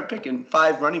teams aren't picking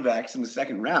 5 running backs in the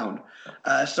second round.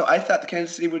 So I thought the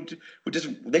Kansas City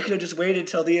they could have just waited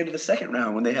till the end of the second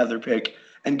round when they have their pick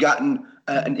and gotten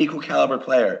an equal caliber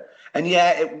player. And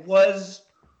yeah, it was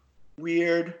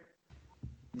weird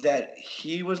that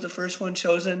he was the first one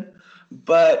chosen.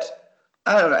 But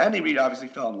I don't know. Andy Reid obviously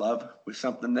fell in love with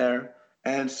something there,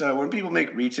 and so when people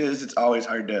make reaches, it's always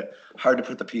hard to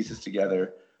put the pieces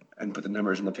together and put the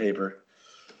numbers in the paper.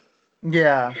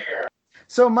 Yeah.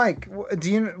 So, Mike,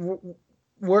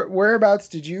 whereabouts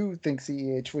did you think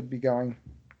CEH would be going?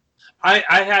 I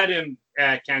had him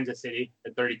at Kansas City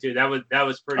at 32. That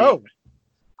was pretty. Oh.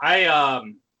 I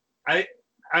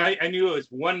knew it was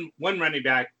one running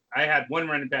back. I had one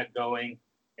running back going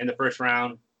in the first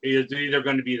round. It was either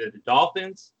going to be the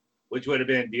Dolphins, which would have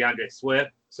been DeAndre Swift.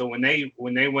 So when they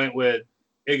went with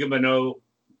Igabano,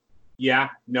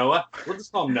 Noah. We'll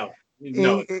just call him Noah.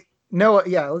 Noah,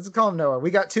 yeah, let's call him Noah. We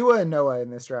got Tua and Noah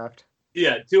in this draft.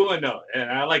 Yeah, Tua and Noah,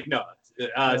 and I like Noah.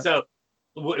 So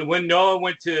when Noah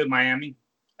went to Miami,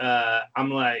 I'm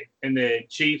like, and the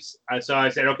Chiefs. So I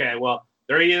said, okay, well,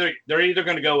 they're either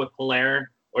going to go with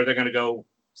Hilaire or they're going to go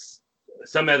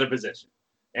some other position.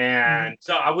 And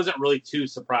so I wasn't really too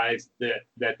surprised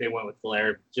that they went with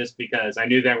Hilaire, just because I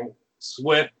knew that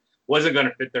Swift wasn't going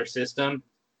to fit their system,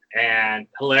 and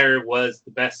Hilaire was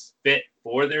the best fit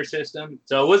for their system.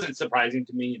 So it wasn't surprising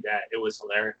to me that it was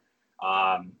Hilaire,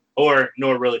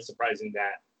 nor really surprising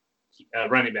that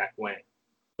running back went.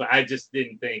 But I just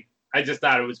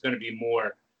thought it was going to be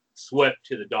more Swift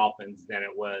to the Dolphins than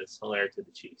it was Hilaire to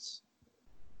the Chiefs.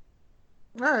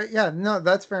 All right, yeah, no,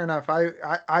 that's fair enough.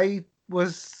 I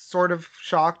was sort of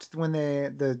shocked when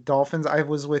the Dolphins, I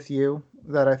was with you,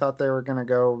 that I thought they were going to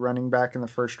go running back in the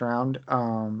first round.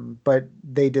 But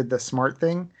they did the smart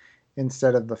thing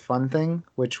instead of the fun thing,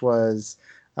 which was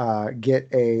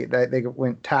they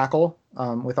went tackle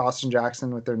with Austin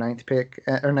Jackson with their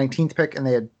 19th pick, and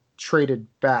they had traded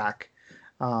back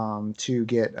to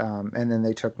get, and then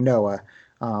they took Noah,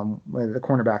 the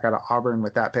cornerback out of Auburn,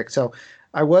 with that pick. So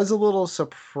I was a little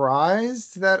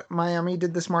surprised that Miami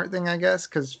did the smart thing, I guess,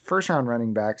 because first round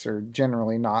running backs are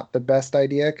generally not the best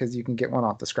idea, because you can get one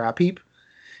off the scrap heap,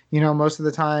 most of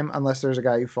the time, unless there's a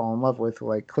guy you fall in love with,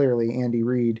 like clearly Andy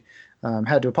Reid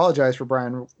had to apologize for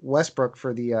Brian Westbrook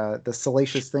for the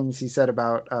salacious things he said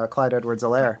about Clyde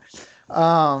Edwards-Helaire.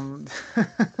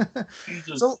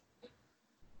 So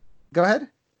go ahead.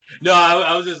 No,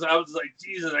 I was like,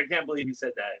 Jesus, I can't believe he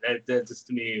said that. That just,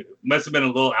 to me, must have been a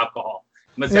little alcohol.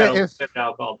 Must have had a little bit of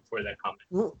alcohol before that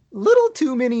comment. Little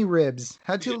too many ribs.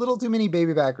 Had little too many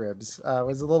baby back ribs.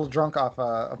 Was a little drunk off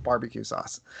of barbecue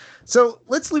sauce. So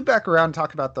let's loop back around and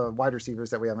talk about the wide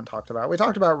receivers that we haven't talked about. We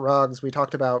talked about Ruggs. We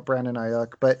talked about Brandon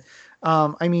Ayuk. But,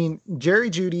 Jerry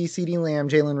Jeudy, CeeDee Lamb,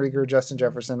 Jalen Reagor, Justin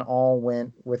Jefferson all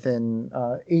went within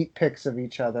 8 picks of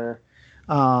each other.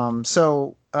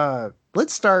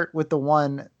 Let's start with the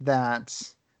one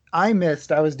that I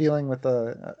missed. I was dealing with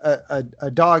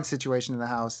a dog situation in the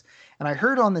house, and I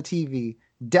heard on the TV,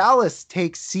 Dallas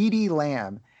takes CeeDee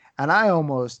Lamb, and I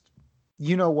almost,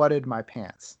 whatted my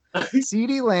pants.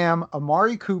 CeeDee Lamb,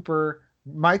 Amari Cooper,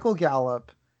 Michael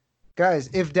Gallup, Guys,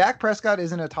 if Dak Prescott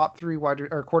isn't a top 3 wide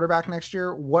or quarterback next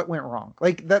year, what went wrong?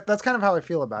 Like that's kind of how I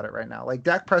feel about it right now. Like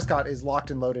Dak Prescott is locked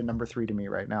and loaded number 3 to me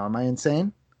right now. Am I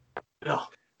insane? No.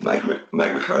 Mike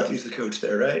McCarthy's the coach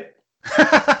there, right?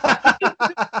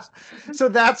 So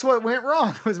that's what went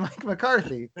wrong was Mike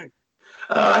McCarthy.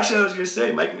 Actually, I was going to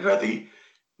say Mike McCarthy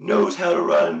knows how to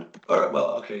run.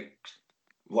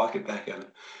 Walk it back on.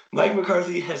 Mike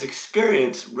McCarthy has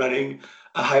experience running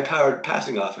a high-powered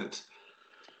passing offense.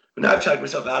 But now I've talked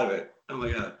myself out of it. Oh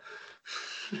my god.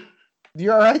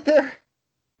 You all right there?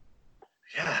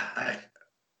 Yeah,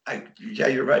 yeah,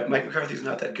 you're right. Mike McCarthy's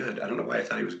not that good. I don't know why I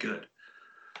thought he was good.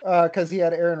 Because he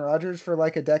had Aaron Rodgers for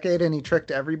like a decade and he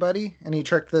tricked everybody and he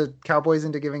tricked the Cowboys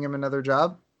into giving him another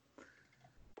job.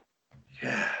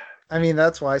 Yeah. I mean,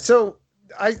 that's why. So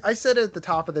I said at the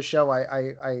top of the show,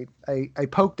 I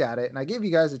poked at it and I gave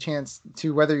you guys a chance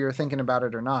to whether you're thinking about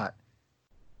it or not.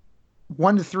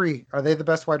 1 to 3, are they the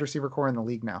best wide receiver core in the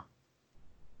league now?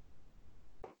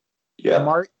 Yeah.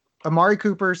 Amari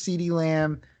Cooper, CeeDee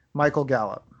Lamb, Michael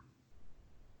Gallup.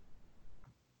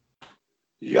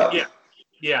 Yeah.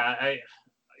 Yeah. I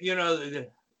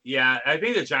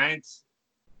think the Giants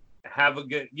have a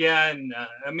good, and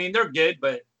I mean, they're good,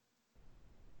 but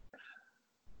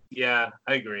yeah,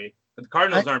 I agree. The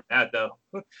Cardinals aren't bad, though.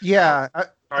 Yeah, I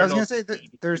was going to say that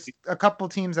there's a couple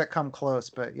teams that come close,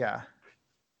 but yeah.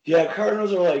 Yeah,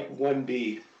 Cardinals are like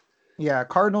 1B. Yeah,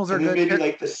 Cardinals are and then good. Maybe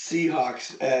like the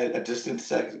Seahawks at a distant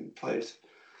second place.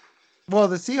 Well,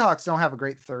 the Seahawks don't have a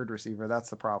great third receiver. That's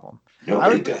the problem.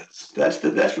 Nobody does. That's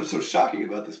what's so shocking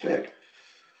about this pick.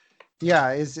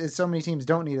 Yeah, is so many teams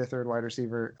don't need a third wide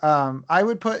receiver. I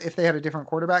would put, if they had a different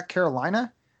quarterback,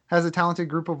 Carolina has a talented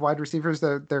group of wide receivers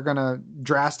that they're going to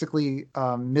drastically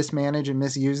mismanage and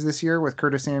misuse this year with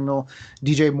Curtis Samuel,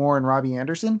 DJ Moore, and Robbie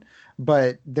Anderson.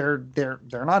 But they're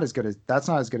not as good as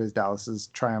Dallas's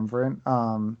triumvirate.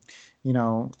 Niners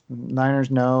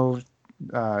no,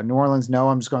 New Orleans no.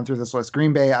 I'm just going through this list.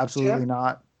 Green Bay absolutely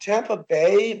not. Tampa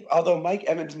Bay, although Mike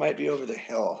Evans might be over the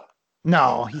hill.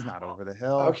 No, he's not over the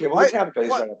hill. Okay, well, Tampa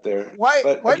Bay's right up there. Why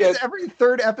does every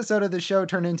third episode of the show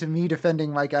turn into me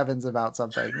defending Mike Evans about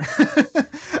something?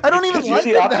 I don't even like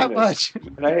him that much.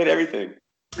 And I hate everything.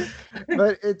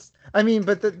 But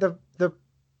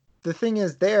the thing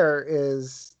is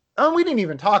we didn't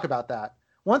even talk about that.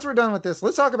 Once we're done with this,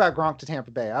 let's talk about Gronk to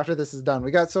Tampa Bay. After this is done, we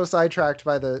got so sidetracked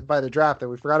by the draft that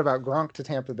we forgot about Gronk to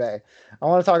Tampa Bay. I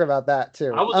want to talk about that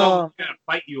too. I was almost gonna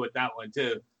fight you with that one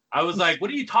too. I was like, "What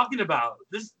are you talking about?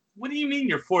 This? What do you mean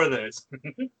you're for this?"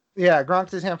 Yeah, Gronk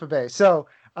to Tampa Bay. So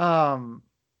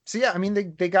yeah, I mean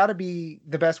they got to be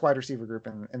the best wide receiver group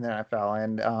in the NFL,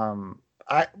 and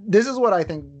this is what I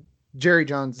think Jerry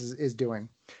Jones is doing.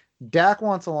 Dak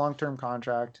wants a long-term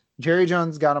contract. Jerry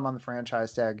Jones got him on the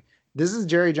franchise tag. This is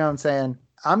Jerry Jones saying,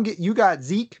 you got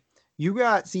Zeke, you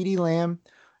got CeeDee Lamb,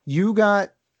 you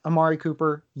got Amari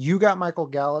Cooper, you got Michael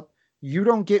Gallup. You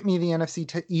don't get me the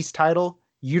NFC East title,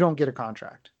 you don't get a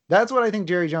contract. That's what I think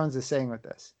Jerry Jones is saying with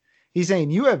this. He's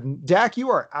saying, Dak,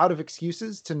 you are out of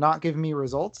excuses to not give me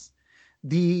results.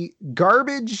 The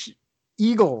garbage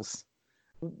Eagles,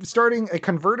 starting a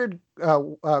converted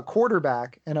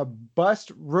quarterback and a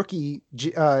bust rookie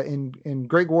in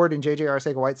Greg Ward and JJ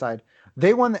Arcega-Whiteside,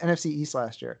 they won the NFC East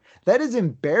last year. That is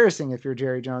embarrassing if you're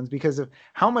Jerry Jones because of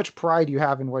how much pride you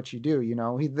have in what you do. You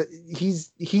know, he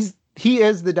is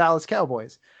the Dallas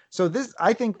Cowboys. So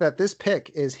I think that this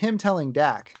pick is him telling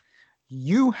Dak,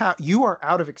 you are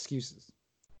out of excuses.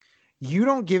 You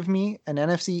don't give me an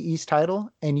NFC East title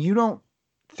and you don't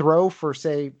throw for,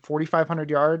 say, 4,500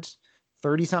 yards,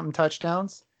 30-something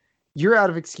touchdowns, you're out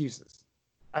of excuses.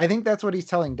 I think that's what he's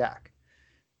telling Dak.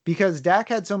 Because Dak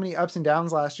had so many ups and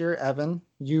downs last year. Evan,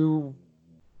 you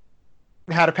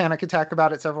had a panic attack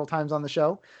about it several times on the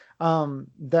show.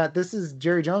 That this is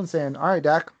Jerry Jones saying, all right,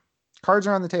 Dak, cards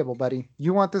are on the table, buddy.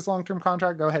 You want this long-term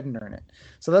contract? Go ahead and earn it.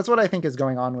 So that's what I think is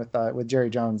going on with Jerry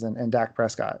Jones and Dak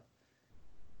Prescott.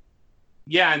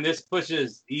 Yeah, and this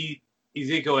pushes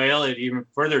Ezekiel Elliott even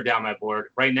further down my board.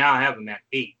 Right now, I have him at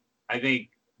 8. I think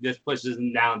this pushes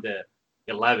him down to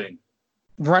 11.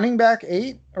 Running back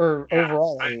 8 or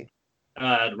overall 8?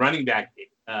 Running back 8.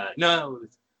 No,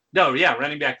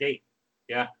 running back 8.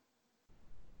 Yeah.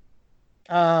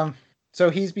 So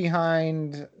he's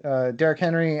behind Derrick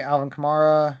Henry, Alvin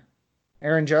Kamara,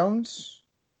 Aaron Jones.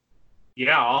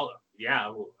 Yeah, I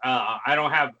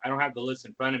don't have the list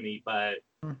in front of me, but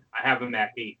I have him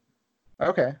at 8.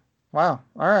 Okay. Wow.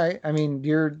 All right. I mean,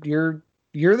 you're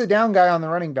the down guy on the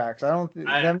running backs.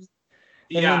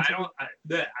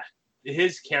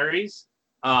 His carries,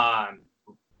 the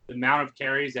amount of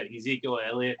carries that Ezekiel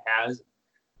Elliott has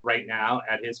right now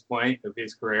at his point of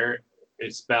his career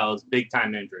it spells big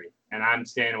time injury, and I'm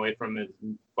staying away from it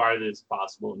as far as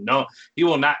possible. No, he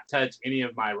will not touch any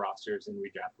of my rosters in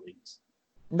redraft leagues.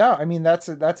 No, I mean that's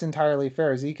entirely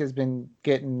fair. Zeke has been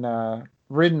getting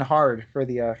ridden hard for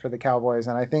the Cowboys,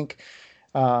 and I think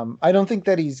I don't think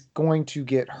that he's going to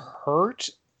get hurt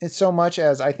so much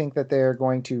as I think that they're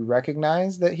going to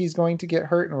recognize that he's going to get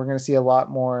hurt, and we're going to see a lot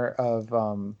more of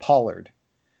Pollard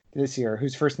this year,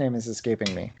 whose first name is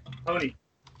escaping me.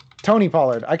 Tony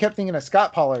Pollard. I kept thinking of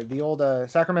Scott Pollard, the old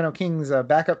Sacramento Kings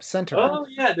backup center. Oh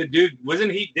yeah, the dude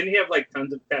didn't he have like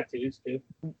tons of tattoos too?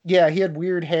 Yeah, he had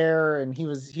weird hair, and he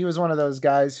was one of those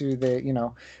guys who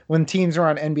when teams were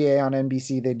on NBA on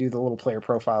NBC, they do the little player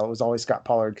profile. It was always Scott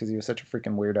Pollard because he was such a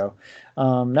freaking weirdo.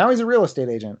 Now he's a real estate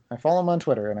agent. I follow him on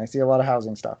Twitter, and I see a lot of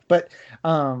housing stuff. But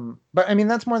I mean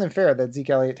that's more than fair that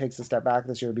Zeke Elliott takes a step back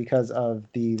this year because of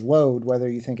the load. Whether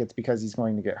you think it's because he's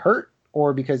going to get hurt,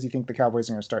 or because you think the Cowboys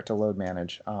are going to start to load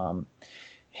manage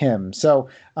him. So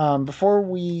before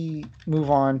we move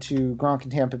on to Gronk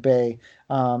and Tampa Bay,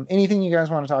 anything you guys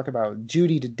want to talk about?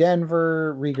 Judy to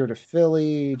Denver, Rieger to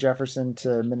Philly, Jefferson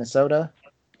to Minnesota?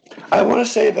 I want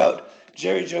to say about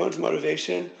Jerry Jones'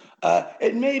 motivation.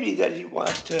 It may be that he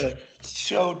wants to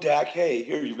show Dak, hey,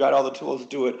 here, you've got all the tools to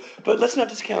do it. But let's not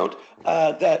discount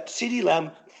that CeeDee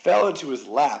Lamb fell into his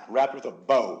lap wrapped with a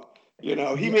bow.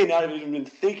 He may not have even been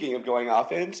thinking of going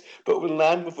offense, but when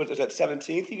Lamb was at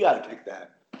 17th, you got to take that.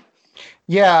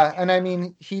 Yeah, and I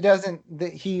mean, he doesn't.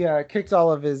 He kicked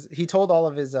all of his. He told all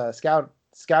of his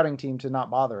scouting team to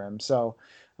not bother him. So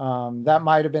that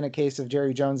might have been a case of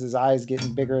Jerry Jones's eyes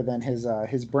getting bigger than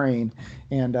his brain,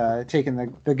 and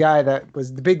taking the guy that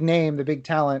was the big name, the big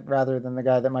talent, rather than the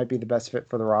guy that might be the best fit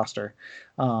for the roster.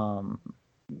 Because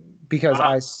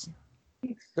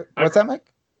what's that, Mike?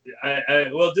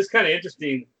 Well, just kind of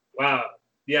interesting. Wow.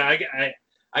 Yeah,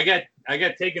 I got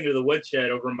taken to the woodshed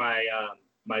over my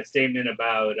my statement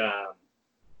about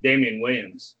Damian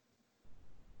Williams.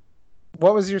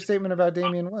 What was your statement about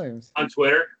Damian Williams? On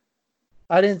Twitter.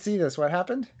 I didn't see this. What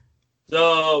happened?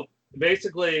 So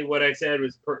basically what I said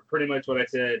was pretty much what I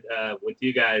said with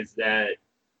you guys, that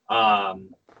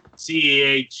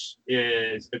CEH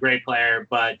is a great player,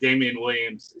 but Damian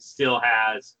Williams still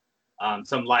has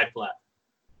some life left.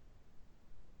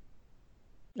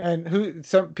 And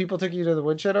some people took you to the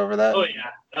woodshed over that? Oh, yeah.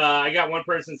 I got one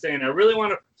person saying, I really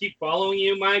want to keep following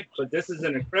you, Mike, but this is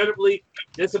an incredibly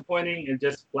disappointing and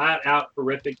just flat out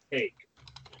horrific take.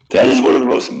 That is one of the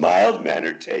most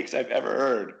mild-mannered takes I've ever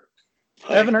heard.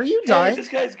 Evan, are you dying? This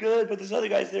guy's good, but this other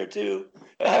guy's there too.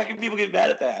 How can people get mad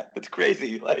at that? It's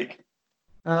crazy.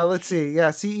 Let's see. Yeah,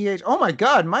 CEH. Oh my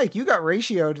God, Mike, you got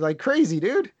ratioed like crazy,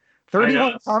 dude.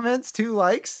 31 comments, 2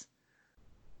 likes.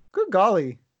 Good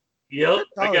golly. Yep,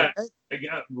 I got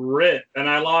ripped, and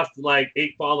I lost like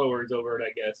 8 followers over it,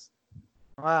 I guess.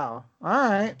 Wow. All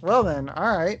right. Well then.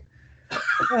 All right.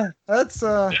 That's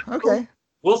okay.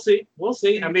 We'll see.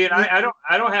 I mean, I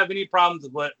don't have any problems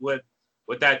with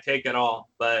that take at all.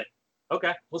 But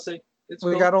okay, we'll see.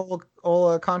 We got old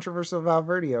controversial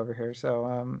Valverde over here.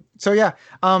 So yeah.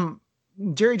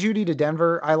 Jerry Jeudy to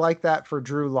Denver. I like that for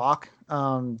Drew Lock.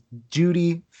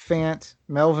 Jeudy, Fant,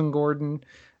 Melvin Gordon,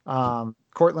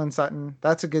 Cortland Sutton.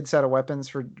 That's a good set of weapons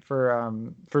for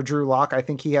Drew Lock. I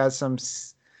think he has some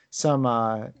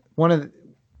one of the,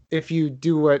 if you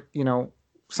do what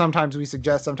sometimes we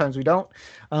suggest, sometimes we don't,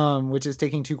 which is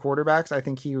taking 2 quarterbacks. I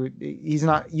think he's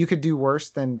not. You could do worse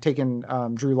than taking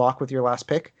Drew Lock with your last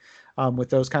pick.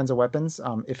 With those kinds of weapons,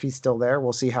 if he's still there,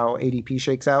 we'll see how ADP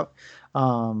shakes out.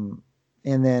 And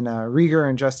then Rieger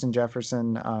and Justin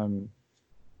Jefferson.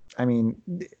 I mean,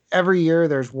 every year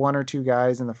there's 1 or 2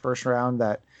 guys in the first round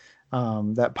that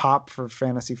pop for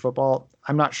fantasy football.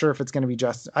 I'm not sure if it's going to be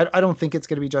Justin. I don't think it's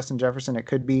going to be Justin Jefferson. It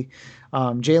could be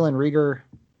Jalen Rieger.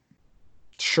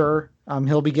 Sure,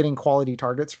 he'll be getting quality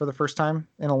targets for the first time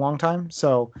in a long time.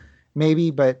 So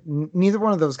maybe, but neither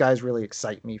one of those guys really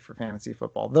excite me for fantasy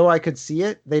football. Though I could see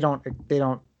it, they don't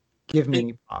give me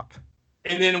any pop.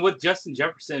 And then with Justin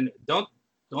Jefferson, don't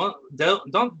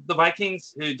the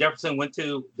Vikings who Jefferson went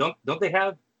to, don't they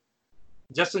have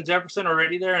Justin Jefferson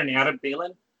already there and Adam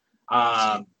Thielen?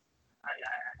 How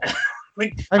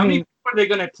many people are they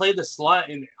going to play the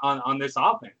slot on this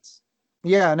offense?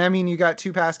 Yeah, and I mean, you got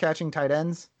 2 pass catching tight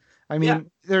ends. I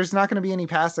mean, There's not going to be any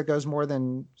pass that goes more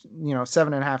than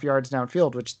 7.5 yards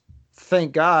downfield, which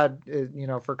thank God,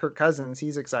 for Kirk Cousins,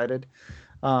 he's excited.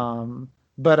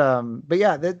 But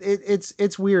yeah,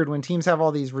 it's weird when teams have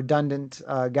all these redundant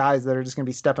guys that are just going to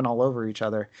be stepping all over each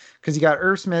other. Because you got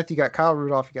Irv Smith, you got Kyle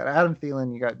Rudolph, you got Adam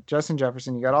Thielen, you got Justin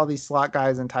Jefferson, you got all these slot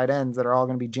guys and tight ends that are all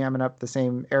going to be jamming up the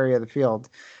same area of the field.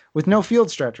 with no field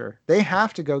stretcher. They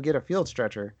have to go get a field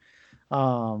stretcher,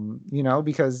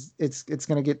 because it's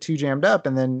going to get too jammed up,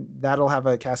 and then that'll have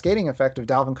a cascading effect of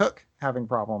Dalvin Cook having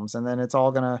problems, and then it's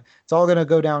all gonna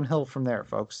go downhill from there,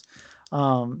 folks.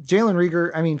 Jalen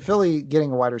Reagor, I mean, Philly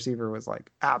getting a wide receiver was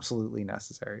like absolutely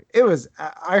necessary.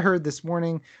 I heard this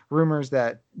morning rumors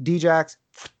that Djax,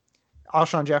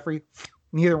 Alshon Jeffrey,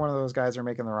 neither one of those guys are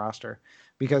making the roster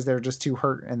because they're just too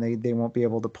hurt and they won't be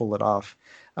able to pull it off.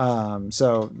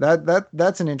 So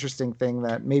that's an interesting thing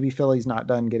that maybe Philly's not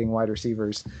done getting wide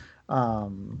receivers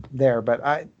there, but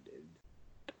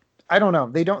I don't know.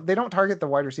 They don't target the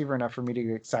wide receiver enough for me to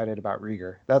get excited about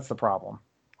Reagor. That's the problem.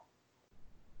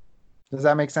 Does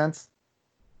that make sense?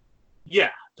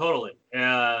 Yeah, totally.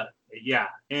 Yeah,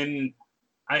 and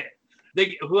I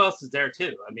think who else is there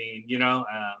too? I mean,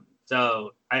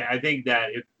 so I think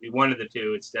that if one of the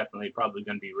two, it's definitely probably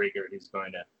going to be Reagor who's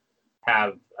going to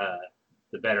have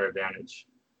the better advantage.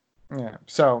 Yeah.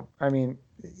 So I mean,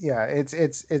 yeah, it's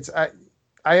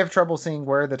I have trouble seeing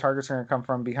where the targets are going to come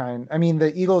from behind. I mean,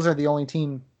 the Eagles are the only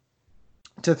team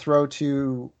to throw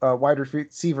to wide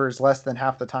receivers less than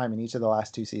half the time in each of the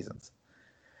last 2 seasons.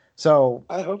 So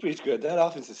I hope he's good. That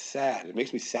offense is sad. It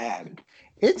makes me sad.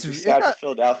 It's sad for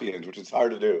Philadelphians, which is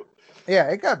hard to do. Yeah,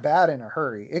 it got bad in a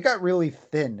hurry. It got really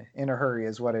thin in a hurry,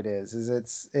 is what it is.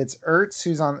 It's Ertz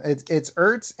who's on. It's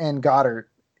Ertz and Goddard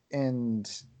and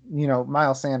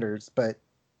Miles Sanders, but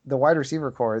the wide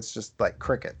receiver core, it's just like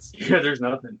crickets. Yeah, there's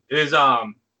nothing. Is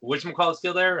whatchamacallit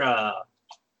still there?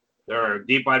 Their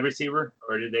deep wide receiver,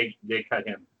 or did they cut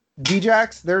him?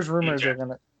 Djax, there's rumors they're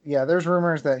gonna. Yeah, there's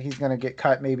rumors that he's going to get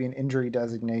cut, maybe an injury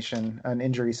designation, an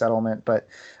injury settlement. But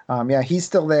yeah, he's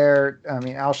still there. I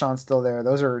mean, Alshon's still there.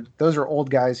 Those are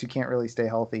old guys who can't really stay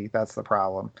healthy. That's the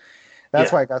problem.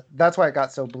 That's why it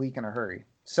got so bleak in a hurry.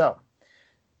 So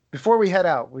before we head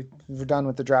out, we're done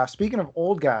with the draft. Speaking of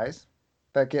old guys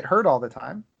that get hurt all the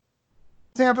time,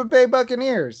 Tampa Bay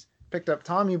Buccaneers picked up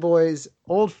Tommy Boy's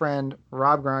old friend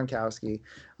Rob Gronkowski.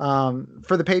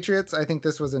 For the Patriots, I think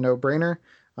this was a no-brainer.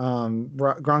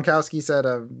 Gronkowski said,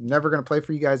 I'm never going to play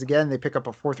for you guys again. They pick up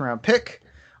a 4th round pick.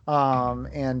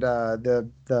 And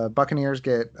the Buccaneers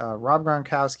get Rob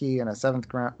Gronkowski and a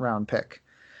 7th round pick.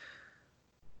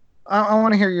 I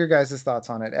want to hear your guys' thoughts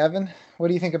on it. Evan, what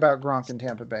do you think about Gronk in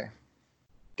Tampa Bay?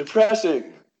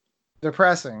 Depressing.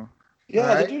 Yeah,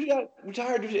 right? The dude got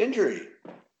retired due to injury.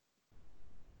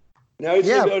 Now he's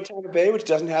going to go to Tampa Bay, which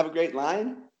doesn't have a great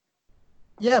line.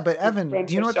 Yeah, but Evan,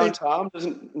 do you know what Tom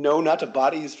doesn't know not to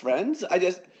body his friends?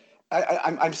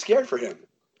 I'm scared for him.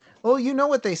 Well, you know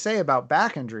what they say about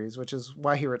back injuries, which is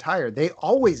why he retired. They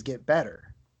always get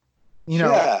better,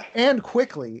 and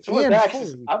quickly. So and back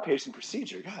is outpatient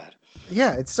procedure. God.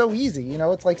 Yeah, it's so easy.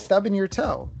 It's like stubbing your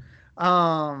toe.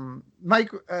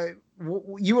 Mike,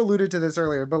 you alluded to this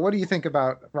earlier, but what do you think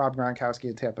about Rob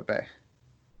Gronkowski at Tampa Bay?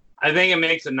 I think it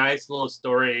makes a nice little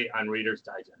story on Reader's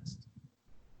Digest.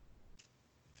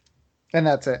 And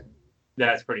that's it.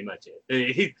 That's pretty much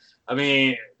it.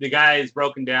 The guy is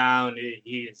broken down.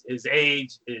 His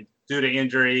age due to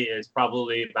injury is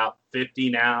probably about 50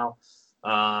 now.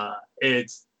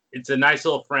 It's a nice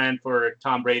little friend for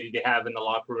Tom Brady to have in the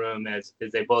locker room as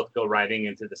they both go riding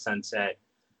into the sunset.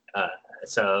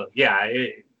 So yeah,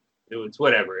 it's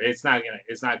whatever.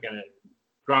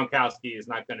 Gronkowski is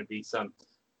not gonna be some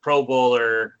Pro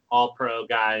Bowler, All Pro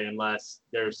guy unless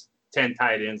there's 10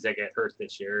 tight ends that get hurt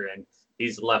this year and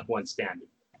he's the left one standing.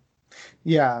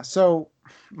 Yeah. So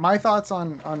my thoughts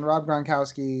on Rob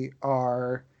Gronkowski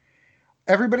are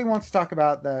everybody wants to talk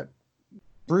about that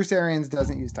Bruce Arians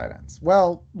doesn't use tight ends.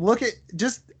 Well,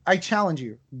 I challenge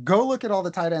you, go look at all the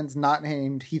tight ends not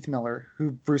named Heath Miller who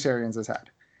Bruce Arians has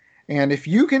had. And if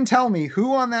you can tell me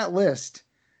who on that list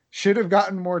should have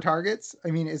gotten more targets, I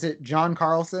mean, is it John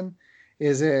Carlson?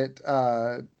 Is it,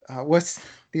 what's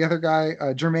the other guy?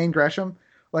 Jermaine Gresham?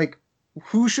 Like,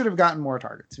 who should have gotten more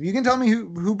targets? If you can tell me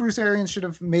who Bruce Arians should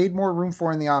have made more room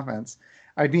for in the offense,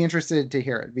 I'd be interested to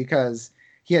hear it, because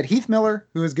he had Heath Miller,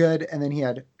 who was good, and then he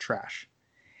had trash.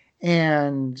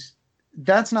 And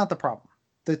that's not the problem.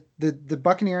 The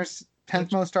Buccaneers,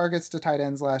 10th most targets to tight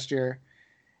ends last year.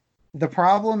 The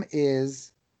problem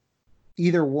is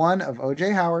either one of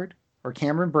O.J. Howard or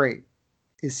Cameron Brate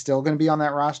is still going to be on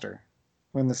that roster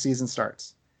when the season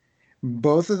starts.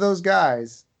 Both of those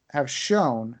guys have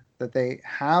shown that they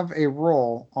have a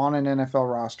role on an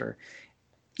NFL roster.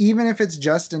 Even if it's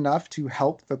just enough to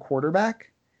help the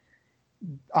quarterback,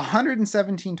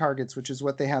 117 targets, which is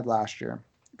what they had last year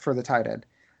for the tight end.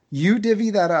 You divvy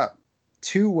that up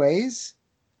 2 ways,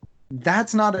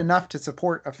 that's not enough to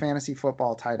support a fantasy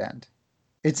football tight end.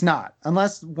 It's not.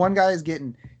 Unless one guy is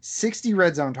getting 60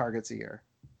 red zone targets a year,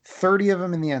 30 of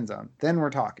them in the end zone, then we're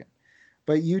talking.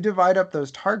 But you divide up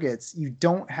those targets, you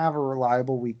don't have a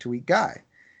reliable week-to-week guy.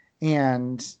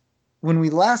 And when we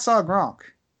last saw Gronk,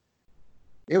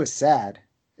 it was sad.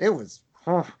 It was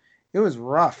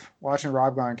rough watching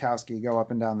Rob Gronkowski go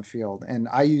up and down the field. And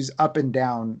I use up and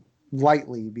down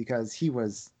lightly because it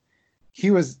was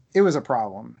a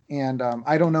problem. And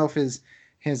I don't know if his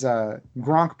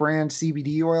Gronk brand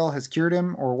CBD oil has cured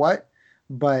him or what,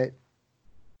 but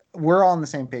we're all on the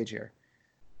same page here.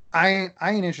 I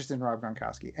ain't interested in Rob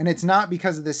Gronkowski. And it's not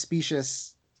because of this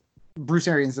specious Bruce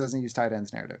Arians doesn't use tight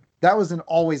ends narrative. That was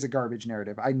always a garbage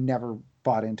narrative. I never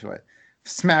bought into it.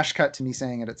 Smash cut to me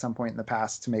saying it at some point in the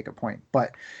past to make a point.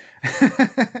 But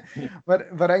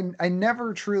but I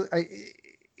never truly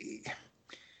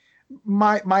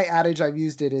my adage, I've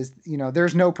used it, is,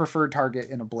 there's no preferred target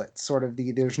in a blitz, sort of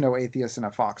there's no atheist in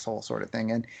a foxhole sort of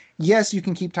thing. And yes, you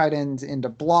can keep tight ends into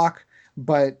block,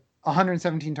 but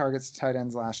 117 targets to tight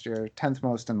ends last year, 10th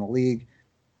most in the league.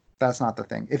 That's not the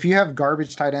thing. If you have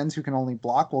garbage tight ends who can only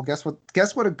block, well, guess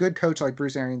what a good coach like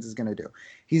Bruce Arians is going to do?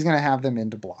 He's going to have them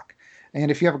into block.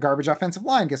 And if you have a garbage offensive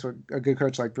line, guess what a good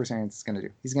coach like Bruce Arians is going to do?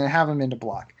 He's going to have them into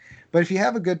block. But if you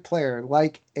have a good player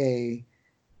like a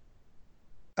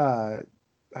Rob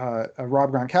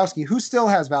Gronkowski, who still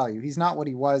has value, he's not what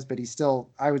he was, but he's still,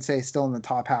 I would say, still in the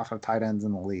top half of tight ends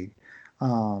in the league.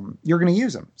 You're going to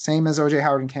use him. Same as O.J.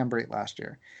 Howard and Cam Brate last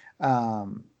year.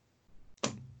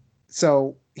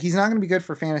 So he's not going to be good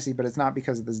for fantasy, but it's not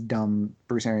because of this dumb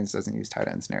Bruce Arians doesn't use tight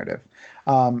ends narrative.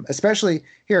 Especially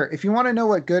here, if you want to know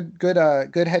what good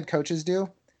head coaches do,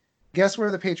 guess where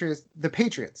the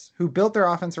Patriots, who built their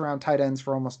offense around tight ends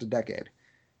for almost a decade,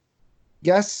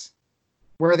 guess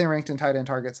where they ranked in tight end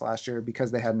targets last year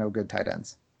because they had no good tight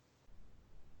ends?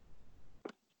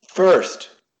 First.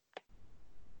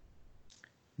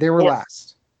 They were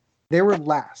last. They were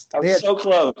last. So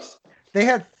close. They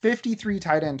had 53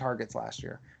 tight end targets last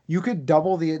year. You could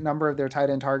double the number of their tight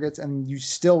end targets, and you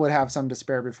still would have some to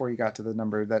spare before you got to the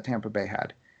number that Tampa Bay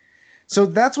had. So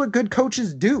that's what good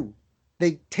coaches do.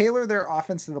 They tailor their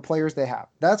offense to the players they have.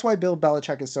 That's why Bill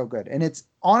Belichick is so good. And it's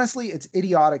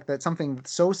idiotic that something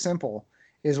so simple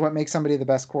is what makes somebody the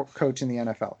best coach in the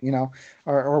NFL,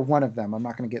 or one of them. I'm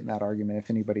not going to get in that argument if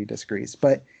anybody disagrees.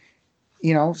 But,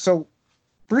 so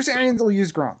Bruce Arians will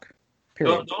use Gronk.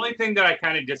 The only thing that I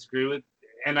kind of disagree with,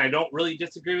 and I don't really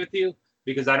disagree with you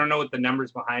because I don't know what the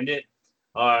numbers behind it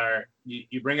are.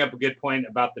 You bring up a good point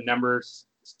about the numbers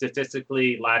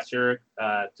statistically last year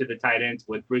to the tight ends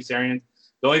with Bruce Arians.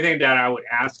 The only thing that I would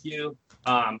ask you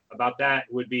about that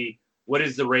would be, what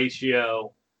is the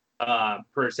ratio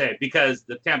per se? Because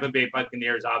the Tampa Bay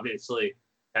Buccaneers obviously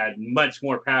had much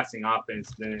more passing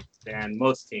offense than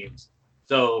most teams.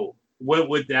 So what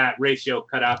would that ratio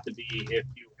cut out to be if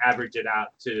you average it out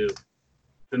to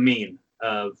the mean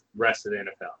of rest of the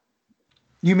NFL?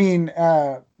 You mean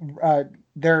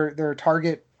their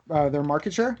target, their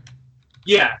market share?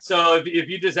 Yeah. So if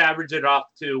you just average it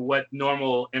off to what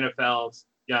normal NFL's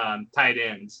tight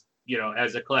ends,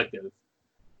 as a collective,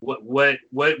 what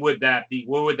would that be?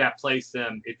 Where would that place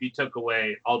them if you took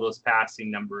away all those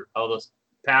passing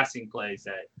plays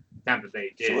that Tampa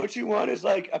Bay did? So what you want is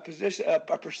like a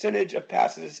percentage of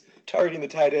passes targeting the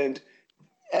tight end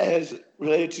as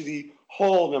related to the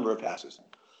whole number of passes.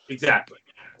 Exactly.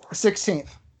 16th.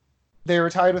 They were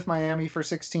tied with Miami for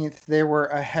 16th. They were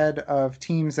ahead of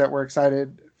teams that were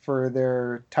excited for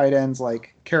their tight ends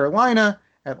like Carolina,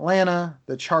 Atlanta,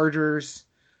 the Chargers,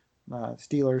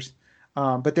 Steelers.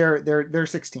 But they're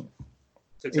 16th.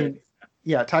 16th.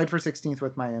 Yeah, tied for 16th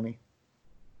with Miami.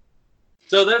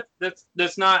 So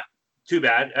that's not too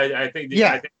bad. I think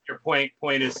your point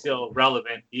is still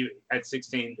relevant. Even at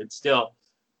 16, it's still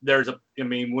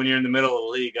when you're in the middle of the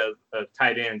league of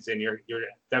tight ends, and you're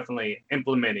definitely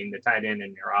implementing the tight end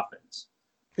in your offense.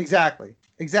 Exactly.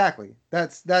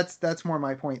 That's more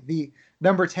my point. The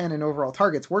number 10 in overall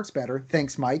targets works better.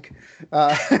 Thanks, Mike.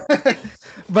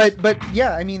 But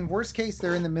yeah, worst case,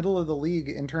 they're in the middle of the league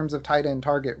in terms of tight end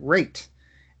target rate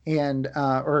and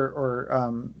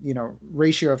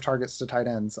ratio of targets to tight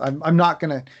ends. I'm not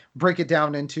going to break it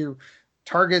down into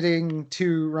targeting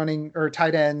to running or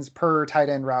tight ends per tight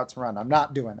end routes run. I'm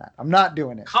not doing that. I'm not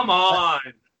doing it. Come on.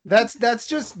 That's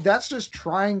just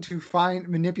trying to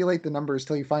manipulate the numbers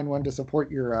till you find one to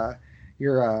support your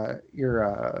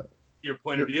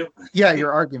point of view. Yeah,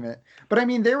 your argument. But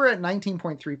they were at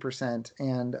 19.3%,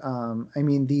 and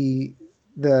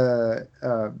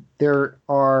there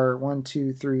are 1,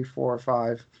 2, 3, 4,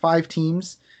 5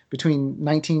 teams between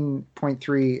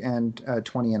 19.3 and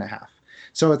 20.5.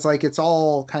 So it's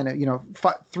all kind of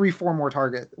 3-4 more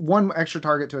target, one extra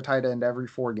target to a tight end every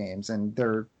 4 games, and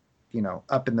they're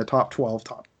up in the top 12,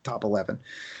 top 11.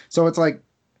 So it's like,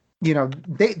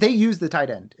 they use the tight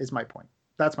end is my point.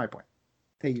 That's my point.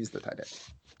 They use the tight end.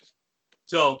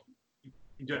 So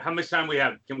how much time we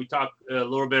have? Can we talk a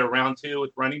little bit of round 2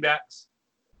 with running backs?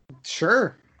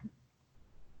 Sure.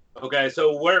 Okay,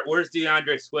 so where's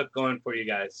DeAndre Swift going for you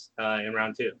guys in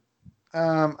round 2?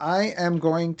 I am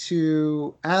going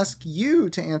to ask you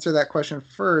to answer that question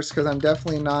first, because I'm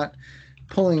definitely not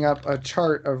pulling up a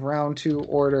chart of round 2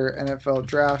 order NFL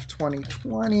draft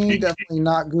 2020. Definitely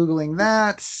not Googling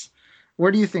that.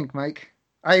 Where do you think, Mike?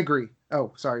 I agree.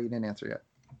 Oh, sorry, you didn't answer yet.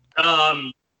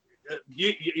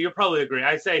 You'll probably agree.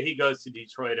 I say he goes to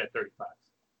Detroit at 35.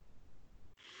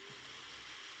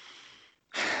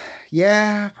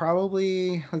 Yeah,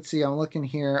 probably. Let's see. I'm looking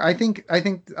here. I think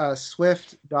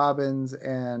Swift, Dobbins,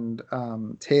 and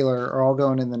Taylor are all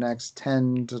going in the next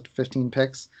 10 to 15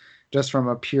 picks, just from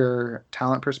a pure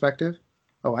talent perspective.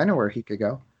 Oh, I know where he could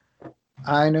go.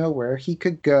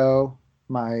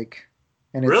 Mike.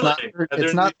 And it's really?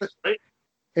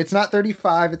 It's not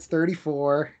 35. It's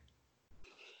 34.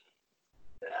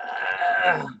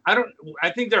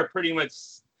 I think they're pretty much.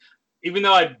 Even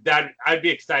though I'd be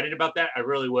excited about that, I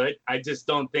really would. I just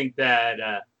don't think that.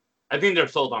 I think they're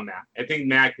sold on Mac. I think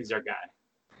Mac is their guy.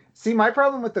 See, my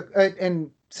problem with and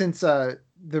since the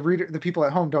people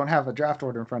at home don't have a draft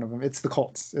order in front of them, it's the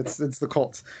Colts. It's the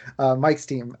Colts, Mike's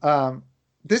team.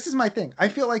 This is my thing. I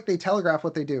feel like they telegraph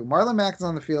what they do. Marlon Mack is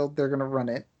on the field, they're gonna run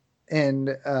it, and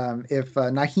if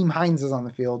Nyheim Hines is on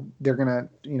the field, they're gonna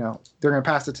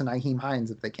pass it to Nyheim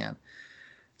Hines if they can.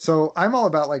 So I'm all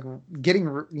about like getting,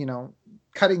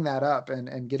 cutting that up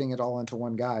and getting it all into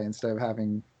one guy instead of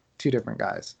having 2 different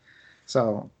guys.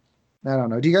 So I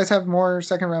don't know. Do you guys have more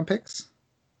second round picks,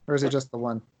 or is it just the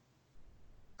one?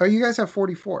 Oh, you guys have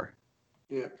 44.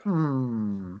 Yeah.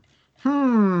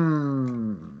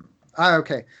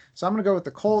 Okay. So I'm going to go with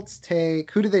the Colts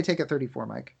take. Who did they take at 34,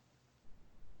 Mike?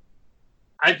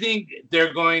 I think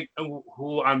they're going,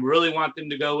 who I really want them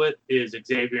to go with is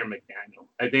Xavier McDaniel.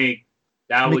 I think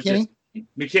that was just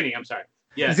McKinney. I'm sorry.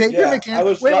 Yeah. Xavier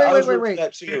McDaniel. Wait.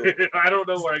 I don't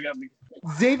know where I got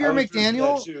McKinney. Xavier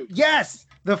McDaniel. Yes.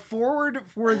 The forward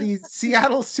for the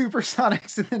Seattle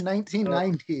Supersonics in the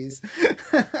 1990s.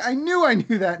 I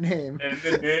knew that name. And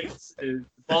the Knicks is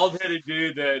bald-headed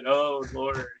dude that, oh,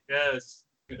 Lord, yes.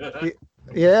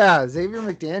 Yeah, Xavier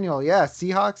McDaniel. Yeah,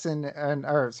 Seahawks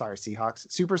Seahawks,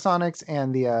 Supersonics,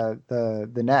 and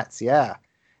the Nets. Yeah,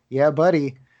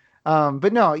 buddy.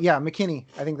 But no, yeah, McKinney.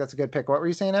 I think that's a good pick. What were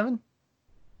you saying, Evan?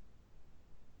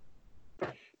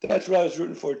 That's what I was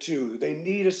rooting for too. They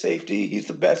need a safety. He's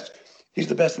the best. He's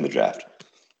the best in the draft.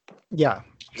 Yeah.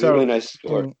 So really nice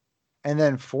score. And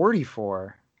then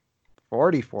 44.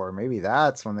 Maybe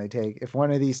that's when they take. If one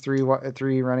of these three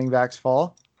running backs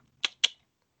fall,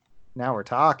 now we're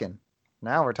talking.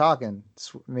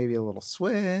 Maybe a little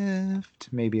Swift,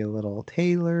 maybe a little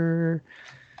Taylor.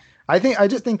 I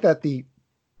just think that the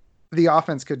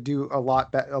offense could do a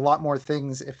lot more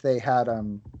things if they had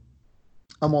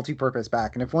a multi-purpose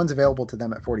back, and if one's available to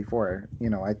them at 44,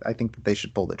 I think that they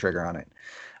should pull the trigger on it.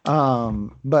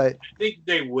 But I think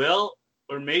they will,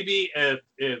 or maybe if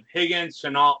Higgins,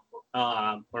 Chenault,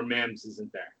 or Mims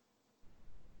isn't there.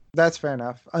 That's fair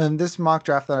enough. This mock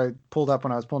draft that I pulled up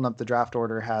when I was pulling up the draft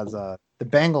order has the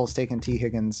Bengals taking T.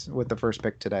 Higgins with the first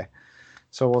pick today,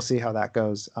 so we'll see how that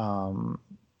goes.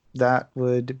 That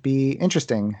would be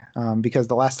interesting because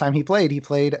the last time he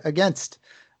played against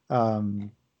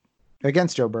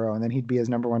Joe Burrow, and then he'd be his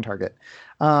number 1 target.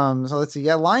 So let's see.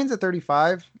 Yeah, Lions at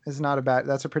 35 is not a bad.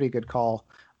 That's a pretty good call.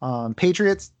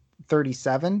 Patriots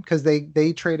 37 because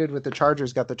they traded with the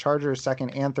Chargers, got the Chargers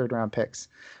 2nd and 3rd round picks.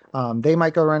 They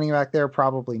might go running back there,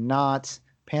 probably not.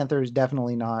 Panthers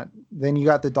definitely not. Then you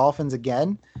got the Dolphins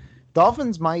again.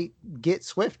 Dolphins might get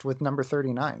Swift with number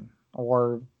 39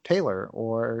 or Taylor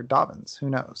or Dobbins. Who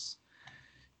knows?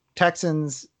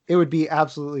 Texans. It would be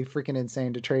absolutely freaking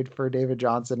insane to trade for David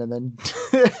Johnson and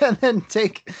then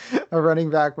take a running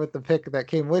back with the pick that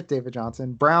came with David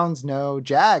Johnson. Browns, no.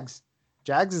 Jags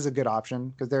is a good option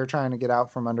because they're trying to get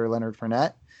out from under Leonard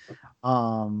Fournette.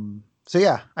 So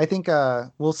yeah, I think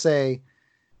we'll say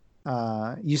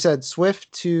you said Swift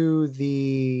to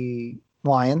the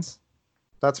Lions.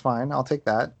 That's fine. I'll take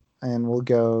that. And we'll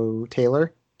go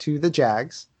Taylor to the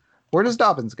Jags. Where does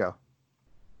Dobbins go?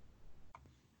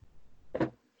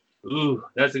 Ooh,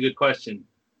 that's a good question.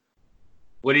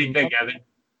 What do you think, Evan?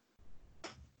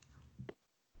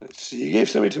 Let's see. You gave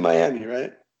somebody to Miami,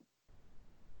 right?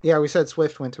 Yeah, we said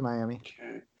Swift went to Miami.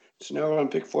 Okay. So now we're on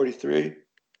pick 43.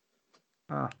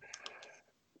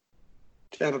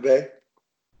 Tampa Bay.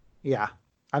 Yeah.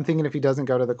 I'm thinking if he doesn't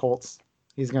go to the Colts,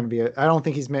 He's going to be. I don't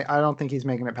think he's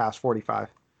making it past 45.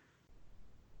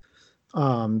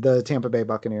 The Tampa Bay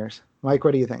Buccaneers. Mike,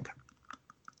 what do you think?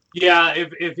 Yeah,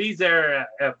 if he's there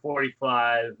at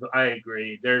 45, I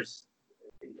agree. Who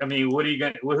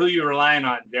are you relying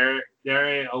on? Dare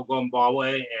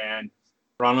Ogunbowale and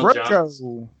Ronald Jones?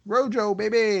 Rojo,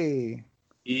 baby.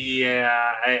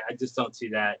 Yeah, I just don't see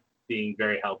that being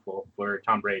very helpful for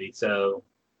Tom Brady. So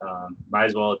might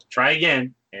as well try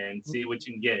again and see what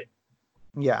you can get.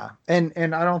 Yeah, and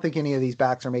I don't think any of these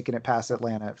backs are making it past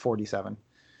Atlanta at 47.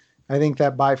 I think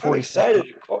that by 40. I'm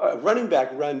excited. A running back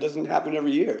run doesn't happen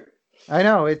every year. I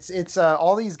know it's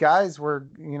all these guys were,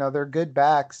 they're good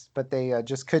backs, but they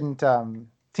just couldn't.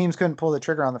 Teams couldn't pull the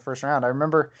trigger on the first round. I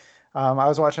remember I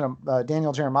was watching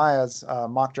Daniel Jeremiah's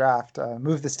mock draft,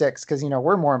 Move the Sticks, because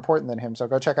we're more important than him. So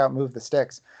go check out Move the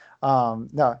Sticks.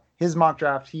 No, his mock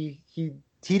draft, he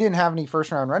didn't have any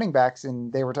first round running backs,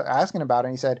 and they were asking about it.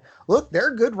 And he said, "Look,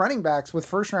 they're good running backs with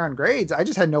first round grades. I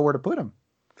just had nowhere to put them."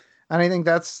 And I think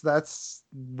that's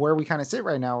where we kind of sit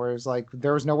right now, where it's like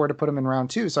there was nowhere to put him in round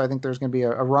 2. So I think there's going to be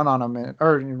a run on him in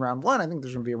round 1. I think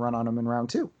there's going to be a run on him in round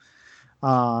 2.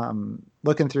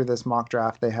 Looking through this mock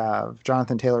draft, they have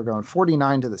Jonathan Taylor going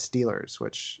 49 to the Steelers,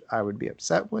 which I would be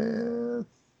upset with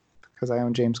because I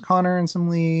own James Conner in some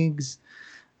leagues.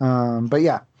 But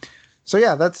yeah, so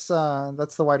yeah, that's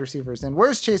the wide receivers. And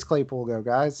where's Chase Claypool go,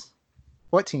 guys?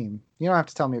 What team? You don't have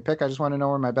to tell me a pick. I just want to know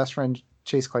where my best friend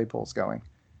Chase Claypool's going.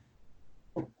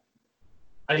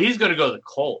 He's going to go to the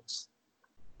Colts.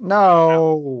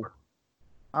 No.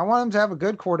 I want him to have a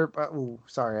good quarter. Oh,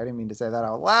 sorry. I didn't mean to say that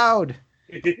out loud.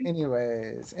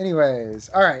 Anyways.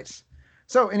 All right.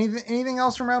 So anything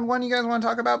else from round 1 you guys want to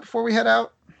talk about before we head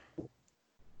out?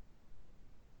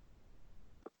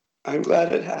 I'm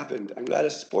glad it happened. I'm glad a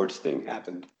sports thing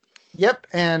happened. Yep.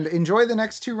 And enjoy the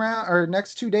next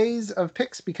 2 days of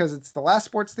picks, because it's the last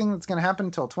sports thing that's going to happen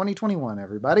until 2021,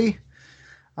 everybody.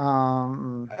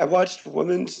 I watched the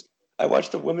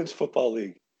women's football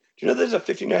league. Do you know there's a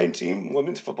 59-team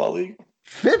women's football league?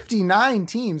 59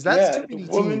 teams. That's too many teams.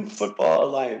 Women's Football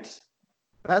Alliance.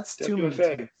 That's too many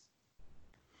teams.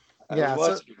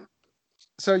 Yeah.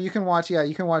 So you can watch. Yeah,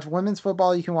 you can watch women's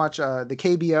football. You can watch the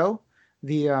KBO,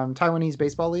 the Taiwanese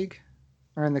baseball league,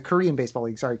 or in the Korean baseball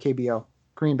league. Sorry, KBO,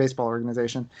 Korean baseball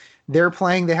organization. They're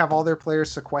playing. They have all their players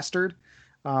sequestered.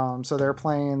 So they're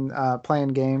playing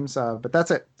games, but that's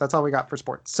it. That's all we got for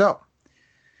sports. So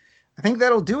I think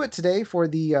that'll do it today for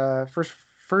the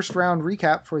first round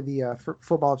recap for the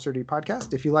Football Absurdity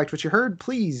podcast. If you liked what you heard,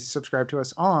 please subscribe to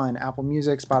us on Apple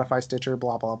Music, Spotify, Stitcher,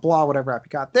 blah, blah, blah, whatever app you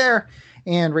got there,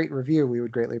 and rate and review. We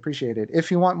would greatly appreciate it.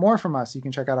 If you want more from us, you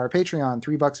can check out our Patreon.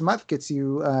 $3 a month gets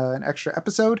you an extra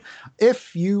episode.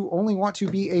 If you only want to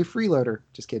be a freeloader,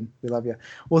 just kidding. We love you.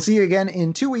 We'll see you again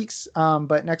in 2 weeks.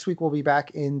 But next week we'll be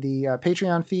back in the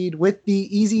Patreon feed with the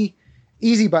easy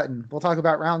button. We'll talk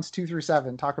about rounds 2 through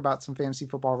 7, talk about some fantasy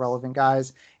football relevant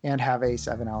guys, and have a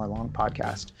 7-hour long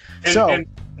podcast. And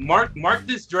mark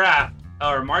this draft,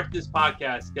 or mark this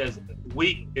podcast, because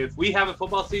if we have a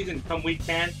football season come week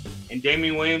 10 and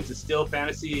Damian Williams is still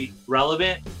fantasy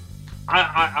relevant,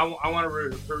 I want to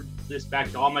refer this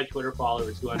back to all my Twitter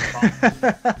followers who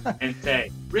unfollow and say,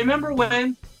 remember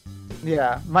when?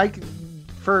 Yeah, Mike,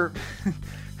 for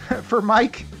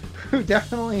Mike, who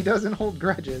definitely doesn't hold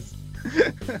grudges.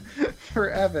 For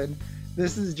Evan,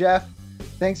 this is Jeff.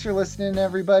 Thanks for listening,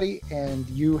 everybody, and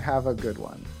you have a good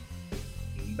one.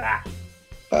 Bye.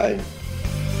 Bye.